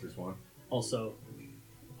 poor monsters one. Also,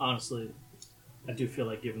 honestly, I do feel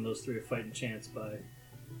like giving those 3 a fighting chance by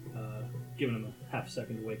giving them a half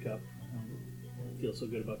second to wake up. I feel so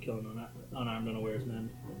good about killing unarmed, unawares men.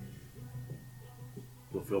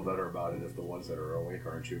 You'll feel better about it if the ones that are awake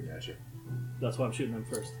aren't shooting at you. That's why I'm shooting them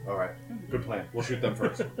first. All right, good plan. We'll shoot them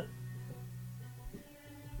first.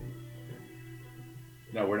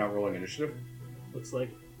 No, we're not rolling initiative. Looks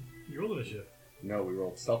like. You roll initiative. No, we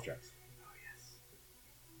rolled stealth checks.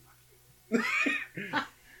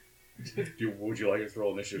 Would you like us to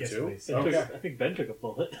roll initiative Yes, too? please. I think Ben took a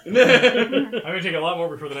bullet. I'm gonna take a lot more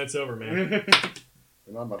before the night's over, man.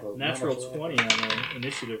 Natural 20 on the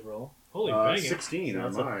initiative roll. Holy bang! 16 So on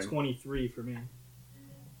that's mine. a 23 for me.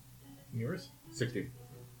 Yours? 16.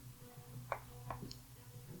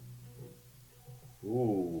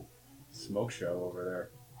 Ooh, smoke show over there.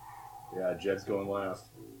 Yeah, Jed's going last.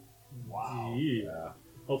 Wow. Yeah.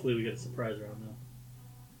 Hopefully we get a surprise round now.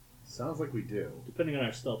 Sounds like we do. Depending on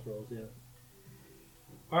our stealth rolls, yeah.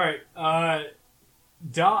 All right,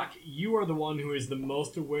 Doc, you are the one who is the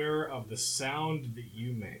most aware of the sound that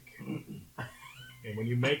you make. And when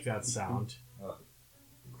you make that sound,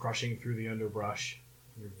 crushing through the underbrush,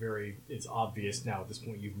 it's obvious now at this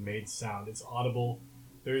point you've made sound. It's audible.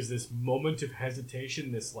 There's this moment of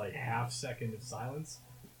hesitation, this like half second of silence,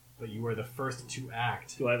 but you are the first to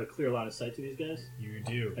act. Do I have a clear line of sight to these guys? You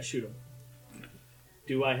do. I shoot them.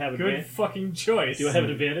 Do I have Good fucking choice. Do I have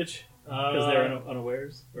an advantage? Because they're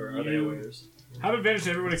unawares? Or are they awares? Have advantage to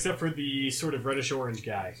everyone except for the sort of reddish-orange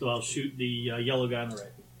guy. So I'll shoot the yellow guy on the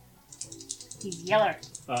right. He's yeller.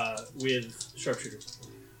 With sharpshooter.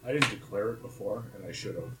 I didn't declare it before, and I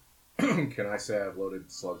should have. Can I say I've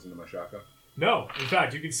loaded slugs into my shotgun? No. In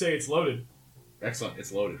fact, you could say it's loaded. Excellent,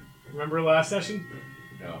 it's loaded. Remember last session?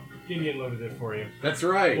 No. Gideon loaded it for you. That's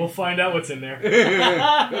right. We'll find out what's in there.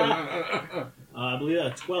 I believe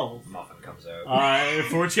that's 12. Muffin comes out.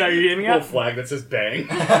 For which guy are you aiming Little at? flag that says bang.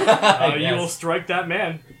 You will strike that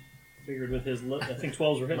man. Figured with his look, I think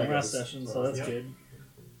 12s were hitting Like last those- session, so that's Yep. good.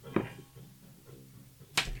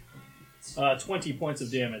 20 points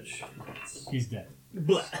of damage. He's dead.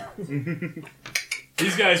 Blah.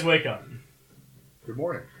 These guys wake up. Good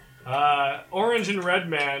morning. Orange and Red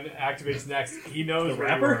Man activates next. He knows The where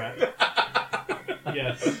rapper? you are at.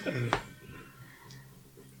 Yes.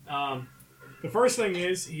 The first thing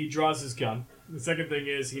is he draws his gun. The second thing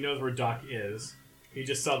is he knows where Doc is. He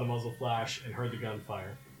just saw the muzzle flash and heard the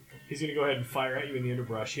gunfire. He's going to go ahead and fire at you in the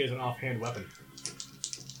underbrush. He has an offhand weapon.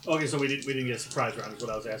 Okay, so we didn't get a surprise round is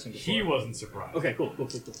what I was asking before. He wasn't surprised. Okay, cool.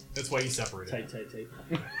 That's why he separated. Tight.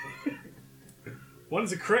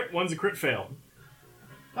 One's a crit fail.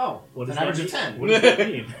 Oh, What an does average that of 10. What does that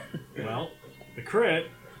mean? Well, the crit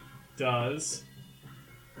does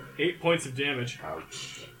 8 points of damage.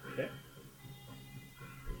 Ouch. Okay.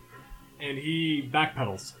 And he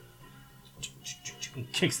backpedals.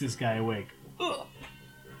 And kicks this guy awake. Ugh.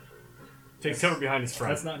 Takes cover behind his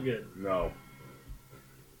friend. That's not good. No.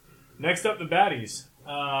 Next up, the baddies.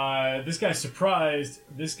 This guy's surprised.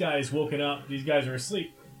 This guy's woken up. These guys are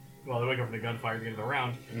asleep. Well, they wake up from the gunfire at the end of the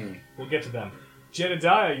round. We'll get to them.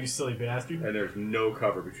 Jedediah, you silly bastard. And there's no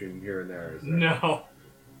cover between here and there, is there? No.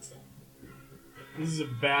 This is a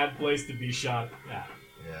bad place to be shot at.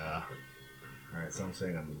 Yeah. Alright, so I'm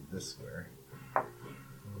saying I'm in this square. 1,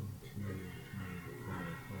 2, 3,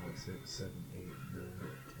 4, 5, 6, 7, 8,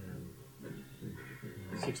 9,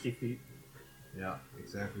 10. 60 feet. Yeah,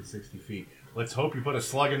 exactly 60 feet. Let's hope you put a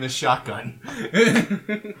slug in this shotgun.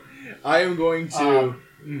 I am going to...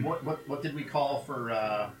 What did we call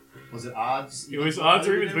for? Was it odds? It was odds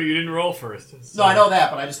or evens, but you didn't roll first. No, I know that,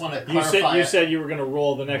 but I just want to clarify. You said you were going to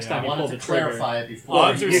roll the next Yeah, time I you wanted pulled to the trigger. clarify it before.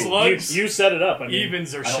 Odds or you- slugs? You set it up. I mean,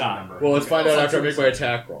 Evens or I don't shot. remember. Well, let's find out Okay. after I make my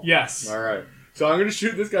attack roll. Yes. Alright. So I'm going to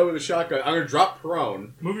shoot this guy with a shotgun. I'm going to drop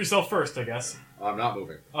prone. Move yourself first, I guess. I'm not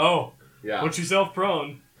moving. Oh. Yeah. Put yourself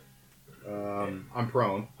prone. I'm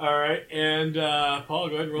prone. Alright, and Paul,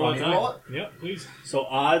 go ahead and roll Want me to attack. roll it? Yep, please. So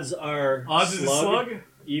odds are Odds is a slug?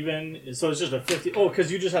 Even, so it's just a 50. Oh,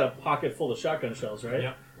 because you just had a pocket full of shotgun shells, right?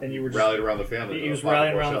 Yep. And you were just Rallied around the family. he was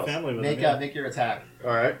rallying around the family with him. Make your attack.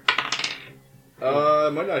 Alright.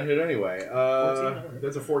 Might not hit anyway. 14?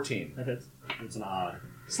 That's a 14. That hits. It's an odd.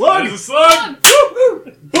 That Slug! is a slug!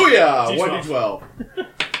 Booyah! D12. 1d12.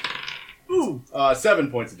 Ooh!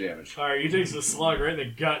 7 points of damage. Alright, he takes the slug right in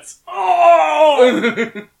the guts. Oh!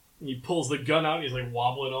 And he pulls the gun out and he's like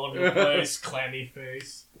wobbling all over the place, clammy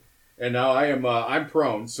face. And now I'm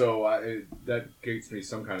prone, so that gets me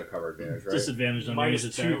some kind of cover advantage, right? Disadvantage on range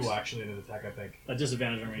Minus attacks. 2 actually in an attack, I think. A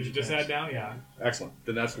disadvantage on Did range you just attacks. add down? Yeah. Excellent.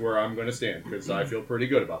 Then that's where I'm going to stand, because I feel pretty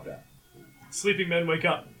good about that. Sleeping men wake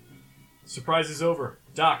up. Surprise is over.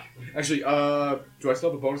 Doc. Actually, do I still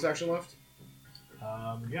have a bonus action left?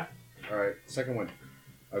 Yeah. Alright, second one.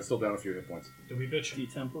 I was still down a few hit points. Don't be bitch.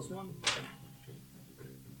 D10 plus 1.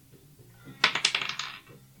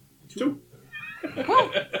 2.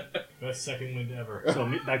 Best second wind ever.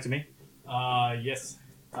 So back to me. Yes.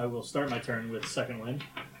 I will start my turn with second wind.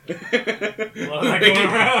 Not going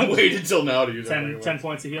around. Wait until now to use that 10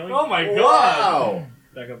 points of healing. Oh my god! Wow!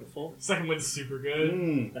 Back up to full. Second wind's super good.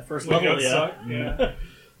 Mm. That first Wake level, up, yeah. suck. Yeah.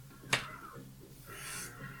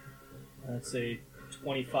 That's a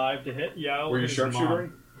 25 to hit. Yeah. Were you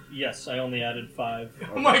sharpshooting? Yes, I only added 5.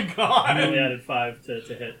 Oh my god! I only added 5 to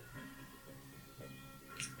hit.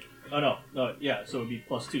 Oh no, yeah. So it would be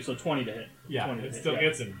plus 2, so 20 to hit. Yeah, 20 to it hit, still yeah.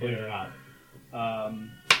 gets him, believe it or not.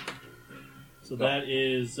 So So that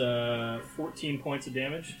is 14 points of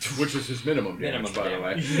damage. Which is his minimum damage, Minimum by the way.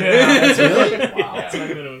 damage. Yeah, that's Really? Wow. That's my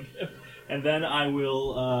minimum. And then I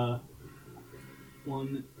will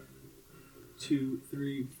 1, 2,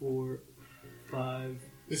 3, 4, 5,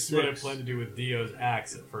 This is what I 6, plan to do with Dio's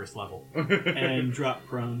axe at first level. and drop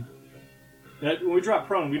prone. When we drop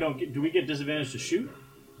prone, we don't get. Do we get disadvantage to shoot?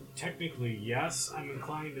 Technically, yes. I'm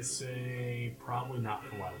inclined to say probably not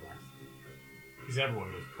for Wild Arts. Because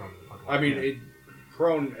everyone goes prone. in fucking I mean, Wild Arts.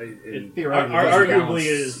 prone. It Theoretically, arguably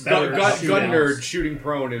is better. Gun to shoot nerd out. shooting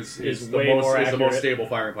prone is the way most more is the most accurate. stable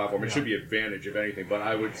firing platform. It Yeah. should be advantage if anything, but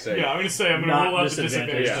I would say Yeah, I'm going to say I'm going to Not roll out the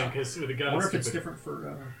disadvantage. disadvantage Yeah. thing because with a I gun wonder it's if it's stupid. different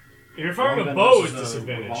for. If you're firing a long bow, gun it's versus a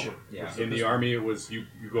disadvantage. revolver. Yeah. in the army it was you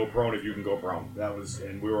go prone if you can go prone. That was,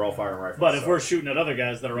 and we were all firing rifles. But if so- we're shooting at other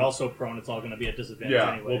guys that are also prone, it's all going to be at disadvantage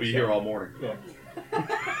yeah, anyway. we'll be so- here all morning. Yeah.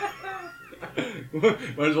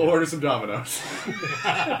 Might as well order some Dominoes.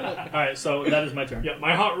 Alright, so that is my turn. Yeah,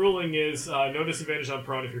 my hot ruling is no disadvantage on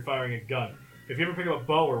prone if you're firing a gun. If you ever pick up a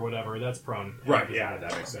bow or whatever, that's prone. Right? Yeah,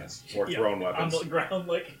 that makes sense. Or thrown On weapons. the ground,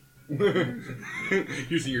 like.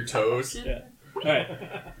 Using your toes. Yeah. Alright.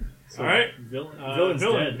 All right. Villain's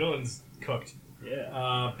dead. Villain's cooked.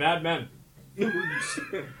 Yeah. Bad men.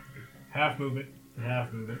 Half movement.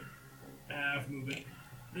 Half movement. Half movement.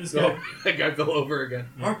 This So guy. that guy fell over again.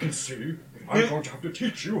 I can see. I'm going to have to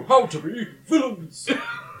teach you how to be villains.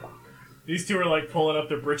 These two are like pulling up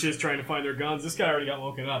their britches trying to find their guns. This guy already got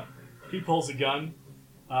woken up. He pulls a gun.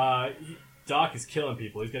 Doc is killing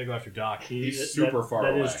people. He's got to go after Doc. He's super far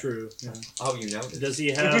away. That is true. Yeah. Oh, you know this. Does he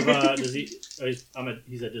have? Does he? Oh,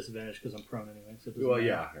 he's at disadvantage because I'm prone anyway. So it doesn't Well, matter.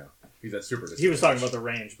 yeah. He's at super. He was talking about the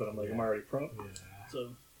range, but I'm like, I'm already prone. Yeah. So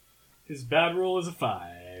His bad roll is a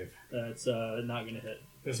 5. that's not going to hit.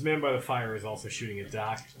 This man by the fire is also shooting at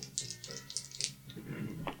Doc.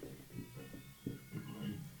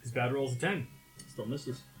 His bad roll is a 10. Still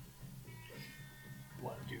misses.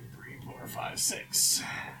 1, 2, 3, 4, 5, 6.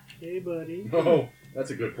 Hey, buddy. Oh,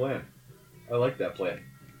 that's a good plan. I like that plan.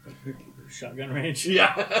 Shotgun range.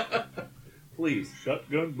 Yeah. Please.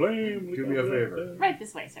 Shotgun blame. Do me a favor. Right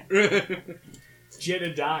this way, sir.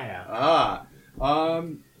 Jedediah.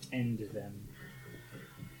 End them.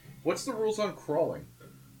 What's the rules on crawling?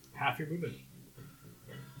 Half your movement.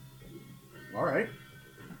 All right.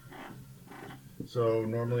 So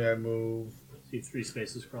normally I move. See 3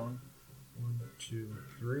 spaces crawling. 1, 2,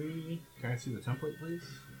 3. Can I see the template, please?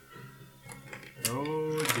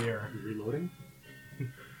 Oh dear. You reloading? He's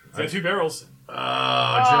got 2 barrels.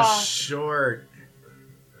 Oh, just short.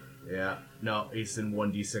 Yeah. No, he's in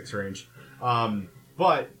 1d6 range.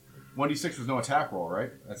 But 1d6 was no attack roll,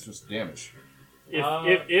 right? That's just damage.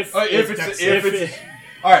 If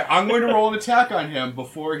All right, I'm going to roll an attack on him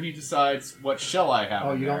before he decides what shell I have.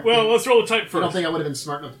 Oh, in you there. don't- Well, let's roll a type You don't first. think I would have been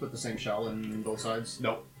smart enough to put the same shell in both sides?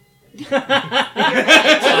 Nope.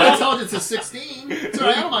 My intelligence is 16. It's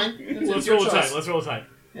alright, I don't mind. Let's your roll a choice. type. Let's roll a type.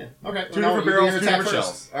 Yeah. Okay. Two well, different you do barrels, your two attack different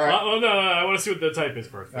first. shells. All right. Oh no, I want to see what the type is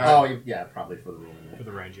first. Oh, yeah, probably for the roll. For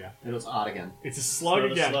the range, yeah. It was odd again. It's a slug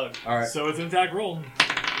again. Slug. All right. So it's an attack roll.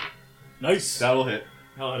 Nice. That'll hit.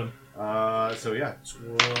 I'll hit him. So yeah,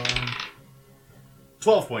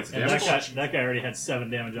 12 points of And damage. that guy already had 7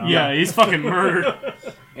 damage on him. Yeah, he's fucking murdered.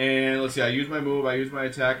 And let's see, I use my move, I use my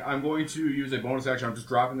attack. I'm going to use a bonus action. I'm just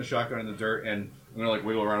dropping the shotgun in the dirt, and I'm going to like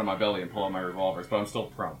wiggle around on my belly and pull out my revolvers, but I'm still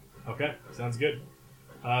prone. Okay, sounds good.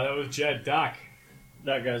 That was Jed. Doc.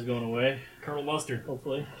 That guy's going away, Colonel Mustard.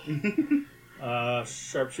 hopefully.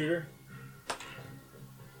 Sharpshooter.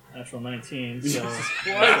 Natural 19, so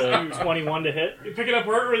 21 to hit. You pick it up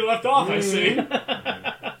where we left off, I see.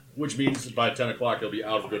 Which means by 10 o'clock he'll be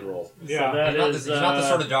out of good rolls. So Yeah. that He's is not the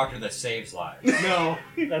sort of doctor that saves lives. No.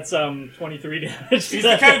 that's 23 damage. He's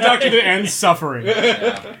the kind of doctor that ends suffering.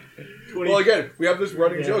 Yeah. Well, again, we have this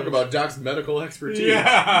running Yeah. joke about Doc's medical expertise.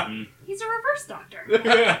 Yeah. He's a reverse doctor.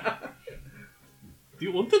 The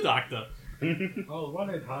Unterdoctor. Oh,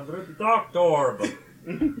 1-800-DOCTOR.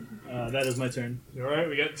 That is my turn. Alright,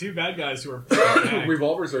 we got 2 bad guys who are.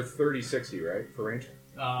 Revolvers are 30-60, right, for range?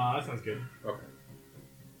 That sounds good. Okay.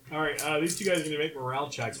 Alright, these 2 guys are going to make morale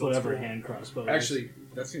checks. So whatever Let's hand crossbow. is. Actually,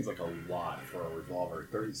 that seems like a lot for a revolver.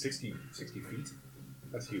 60 feet?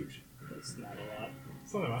 That's huge. it's not a lot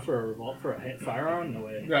Something about for a firearm. No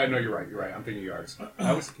way. Yeah, no, you're right. I'm thinking yards.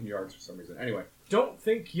 I was thinking yards for some reason. Anyway. Don't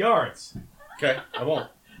think yards. Okay, I won't.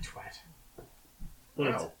 Twat. What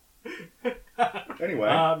is it? Anyway.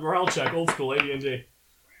 Morale check, old school, AD&D.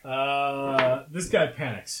 This guy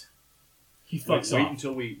panics. He fucks wait off.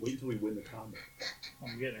 until we win the combat.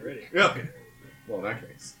 I'm getting it ready. Yeah. Okay. Well, in that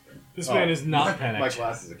case. This man is not panicked. My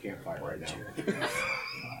glass is a campfire right now.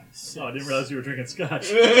 Oh, I didn't realize you were drinking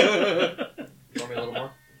scotch. for me a little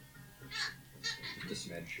more? Just a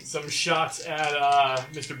smidge. Some shots at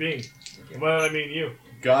Mr. Bean. Okay. Well, I mean you.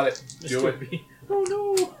 Got it. Do Mr. it. B. Oh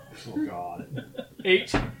no! Oh god.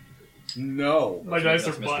 8. No. My dice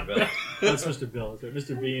are That's Mr. butt. Bill. That's Mr. Bill. That's right.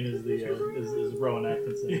 Mr. Bean is the is Rowan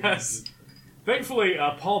Atkinson. Yes. Thankfully,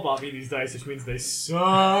 Paul bought me these dice, which means they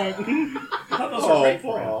suck. Those are Oh, great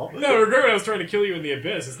for him. Paul. No, regret when I was trying to kill you in the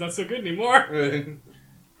abyss. It's not so good anymore.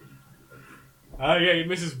 Yeah, he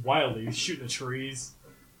misses wildly. He's shooting the trees.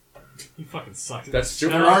 He fucking sucks. That's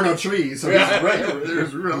super. There are no trees, so it's right.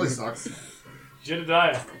 It really sucks.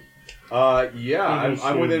 Jedediah. Yeah,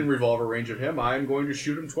 I'm within revolver range of him. I'm going to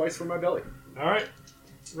shoot him twice from my belly. Alright.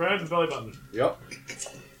 Right at the belly button. Yep.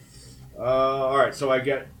 Alright, so I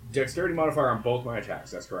get dexterity modifier on both my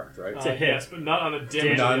attacks. That's correct, right? It's a hit. Yes, but not on the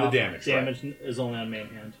damage. Not on the off. damage. Right. Damage is only on main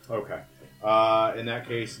hand. Okay. In that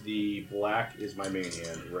case, the black is my main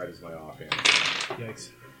hand, red is my offhand. Yikes.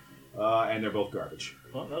 And they're both garbage.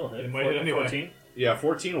 Well, that'll hit. It might hit anyway. 14. Yeah,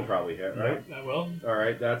 14 will probably hit, right? That will.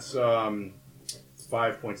 Alright, that's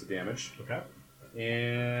 5 points of damage. Okay.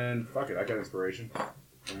 And fuck it, I got inspiration.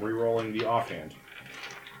 I'm re-rolling the offhand.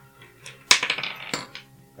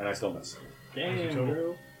 And I still miss. Damn,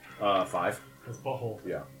 Total. bro. 5. That's butthole.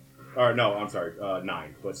 Yeah. Or no, I'm sorry,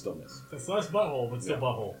 9, but still miss. That's less butthole, but still Yeah.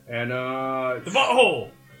 butthole. And The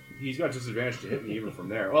butthole! he's got disadvantage to hit me even from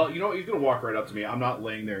there. Well, you know what? He's gonna walk right up to me. I'm not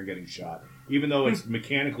laying there and getting shot. Even though it's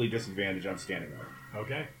mechanically disadvantaged, I'm standing up.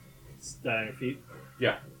 Okay. Die on your feet.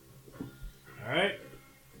 Yeah. Alright.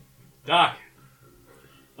 Doc.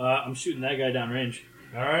 I'm shooting that guy downrange.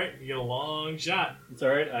 Alright, you get a long shot. It's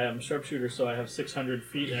alright. I am a sharpshooter, so I have 600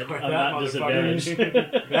 feet. I'm That not motherfucker.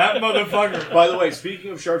 disadvantaged. That motherfucker. By the way,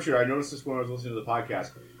 speaking of sharpshooter, I noticed this when I was listening to the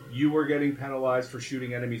podcast. You were getting penalized for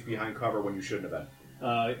shooting enemies behind cover when you shouldn't have been.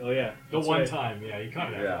 Oh yeah. The That's one right. time, yeah, you kind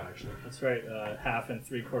of have Yeah. that, actually. That's right. Half and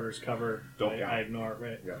 3/4 cover. Don't count. I ignore it,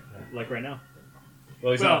 right? Yeah. Like right now.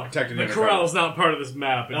 Well, he's Well, not protecting the the corral's not part of this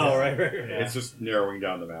map. It's Oh, right. Yeah. It's just narrowing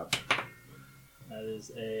down the map. That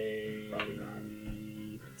is a Probably not.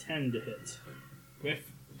 10 to hit.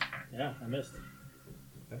 Whiff. Yeah, I missed.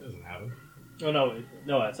 That doesn't happen. Oh no,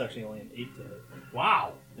 no, that's actually only an 8 to hit.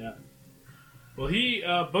 Wow. Yeah. Well, he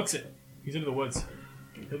books it. He's into the woods.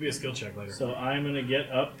 He'll be a skill check later. So I'm gonna get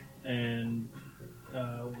up and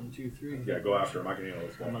 1, 2, 3. Yeah, go after him. I can handle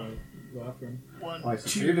this I'm one. gonna go after him. Oh,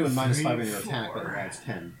 so you're doing -5 on your attack, but it adds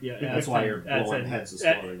 10. Yeah, That's why you're blowing heads this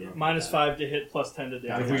morning. -5 to hit, plus 10 to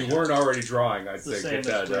damage. If we weren't already drawing, I'd It's the say same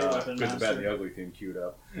get as that Great Weapon good, the bad, and Master. the ugly theme queued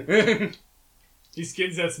up. He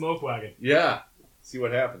skins that smoke wagon. Yeah. See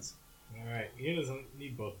what happens. Alright, he doesn't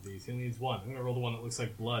need both of these. He only needs one. I'm gonna roll the one that looks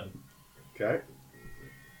like blood. Okay.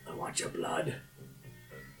 I want your blood.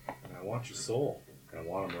 And I want your soul. And I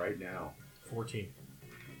want him right now. 14.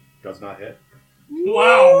 Does not hit.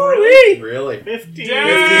 Wow, really? Really? 15. Damn!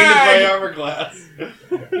 15 is my armor class.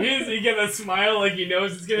 He get that smile like he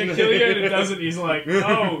knows it's gonna kill you, and it doesn't. He's like,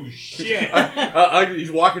 oh shit.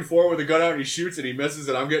 He's walking forward with a gun out and he shoots and he misses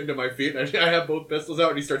and I'm getting to my feet and I have both pistols out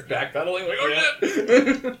and he starts backpedaling like, oh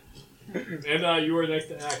shit! And you were next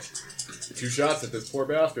to act. 2 shots at this poor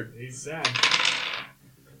bastard. He's sad.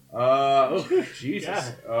 Oh,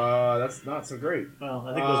 Jesus. That's not so great. Well,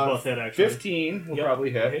 I think those both hit actually. 15 will Yep.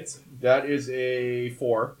 probably hit. Hits. That is a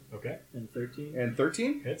 4. Okay. And 13. And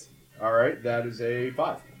 13? Hits. Alright, that is a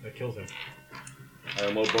 5. That kills him. I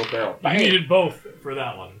unload both barrels. You needed both for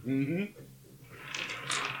that one. Mm-hmm.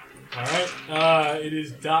 Alright. It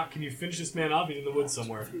is Doc. Can you finish this man off? He's in the woods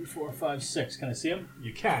somewhere. 3, 4, 5, 6. Can I see him?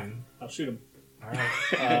 You can. I'll shoot him. Alright.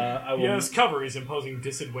 I He will. has cover. He's imposing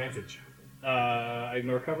disadvantage. I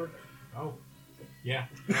ignore cover. Oh. Yeah.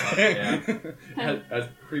 Yeah. as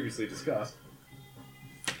previously discussed.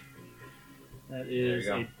 That is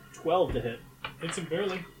There a you 12 to hit. Hits him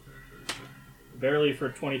barely. Barely for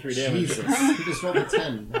 23 damage. Jesus. He just rolled a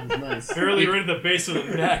 10. That was nice. Barely right at the base of the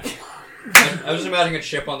neck. I was just imagining a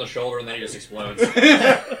chip on the shoulder and then he just explodes.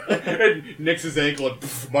 Nicks his ankle and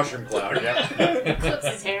pff, mushroom cloud. Yeah. Clips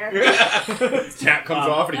his hair. Tap comes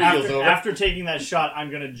off and he after, keels over. After taking that shot,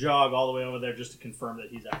 I'm going to jog all the way over there just to confirm that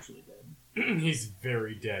he's actually dead. He's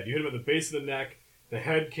very dead. You hit him at the base of the neck. The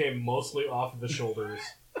head came mostly off of the shoulders.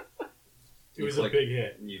 It was a big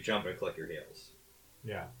hit. You jump and click your heels.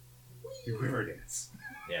 Yeah. You river dance.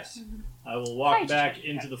 Yes. I will walk Hi, back Jack.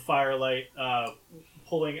 into the firelight,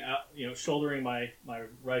 pulling out, shouldering my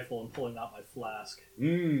rifle and pulling out my flask,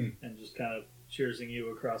 Mmm. and just kind of cheersing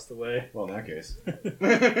you across the way. Well, in that case.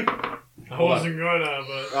 I wasn't gonna,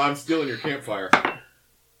 but I'm stealing your campfire.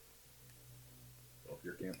 Well,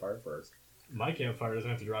 your campfire first. my campfire doesn't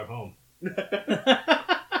have to drive home. They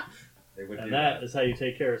would And do that is how you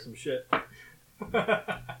take care of some shit.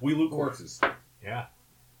 We loot corpses. Yeah.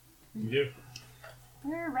 You do.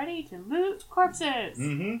 We're ready to loot corpses.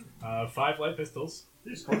 Mm-hmm. 5 light pistols.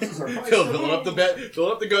 These corpses are Filling up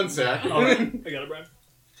the gun sack. All right, I got it, Brian.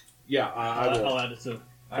 Yeah, I will. I'll add it to.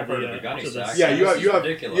 I've heard of the gunny to the- sack. Yeah, you This have is you have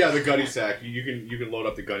ridiculous. yeah the gunny sack. You can load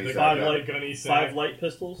up the gunny The sack. 5 yeah. light, gunny sack. 5 light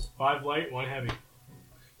pistols. 5 light, 1 heavy.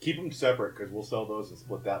 Keep them separate because we'll sell those and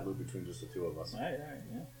split that loot between just the 2 of us. All right,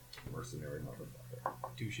 yeah. Mercenary motherfucker.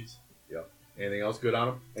 Douches. Yep. Anything else good on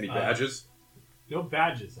them? Any Uh, badges? No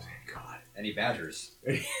badges. God. Any badgers?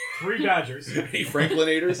 3 badgers. Any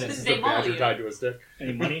Franklinators? This is Just a a badger volume. tied to a stick.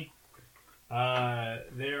 Any money? They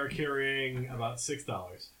are carrying about $6.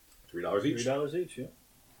 $3 each. $3 each. Yeah.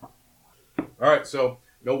 All right, so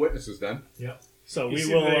no witnesses then. So You we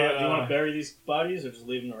see will. they, Do you want to bury these bodies or just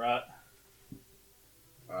leave them to rot?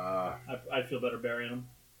 I'd feel better burying them.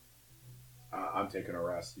 I'm taking a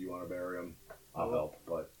rest. You want to bury them? I'll help,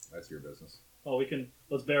 but that's your business. Oh, we can.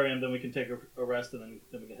 Let's bury them. Then we can take a rest, and then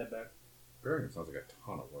we can head back. Burying them sounds like a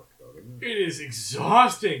ton of work, though, doesn't it? It is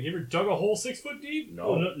exhausting. You ever dug a hole 6 foot deep?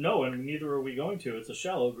 No. No, and neither are we going to. It's a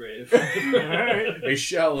shallow grave. Alright. A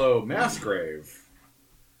shallow mass grave.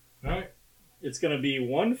 Alright. It's going to be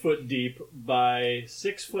 1 foot deep by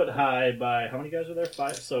 6 foot high by how many guys are there?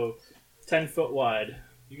 5. So 10 foot wide.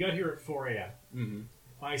 You got here at 4 a.m. Mm-hmm.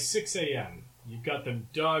 By 6 a.m., you've got them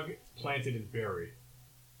dug, planted, and buried.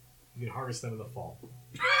 You can harvest them in the fall.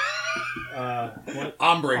 What?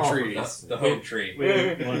 Ombre That's trees. the home tree.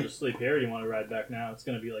 Wait, you want to sleep here or do you want to ride back now? It's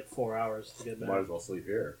going to be like 4 hours to get back. Might as well sleep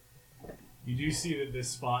here. You do see that this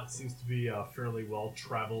spot seems to be a fairly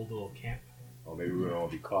well-traveled little camp. Oh, maybe we don't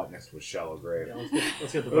want to be caught next to a shallow grave. Yeah,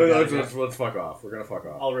 let's get the fuck out of here. Let's fuck off. We're gonna fuck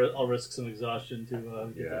off. I'll risk some exhaustion to get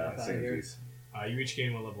the Yeah, fuck out of same here. piece. You each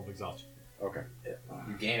gain 1 level of exhaustion. Okay.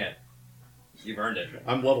 You gain it. You've earned it.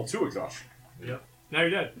 I'm level 2 exhaustion. Now you're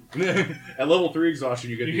dead. At level 3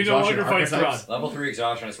 exhaustion, you get You the can no exhaustion longer fight archetypes. Strahd. Level 3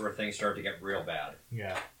 exhaustion is where things start to get real bad.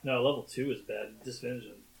 Yeah. No, level 2 is bad. Disadvantage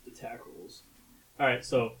on attack rolls. Alright,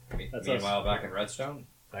 so that's us. Meanwhile, back in Redstone,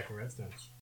 Back in Redstone.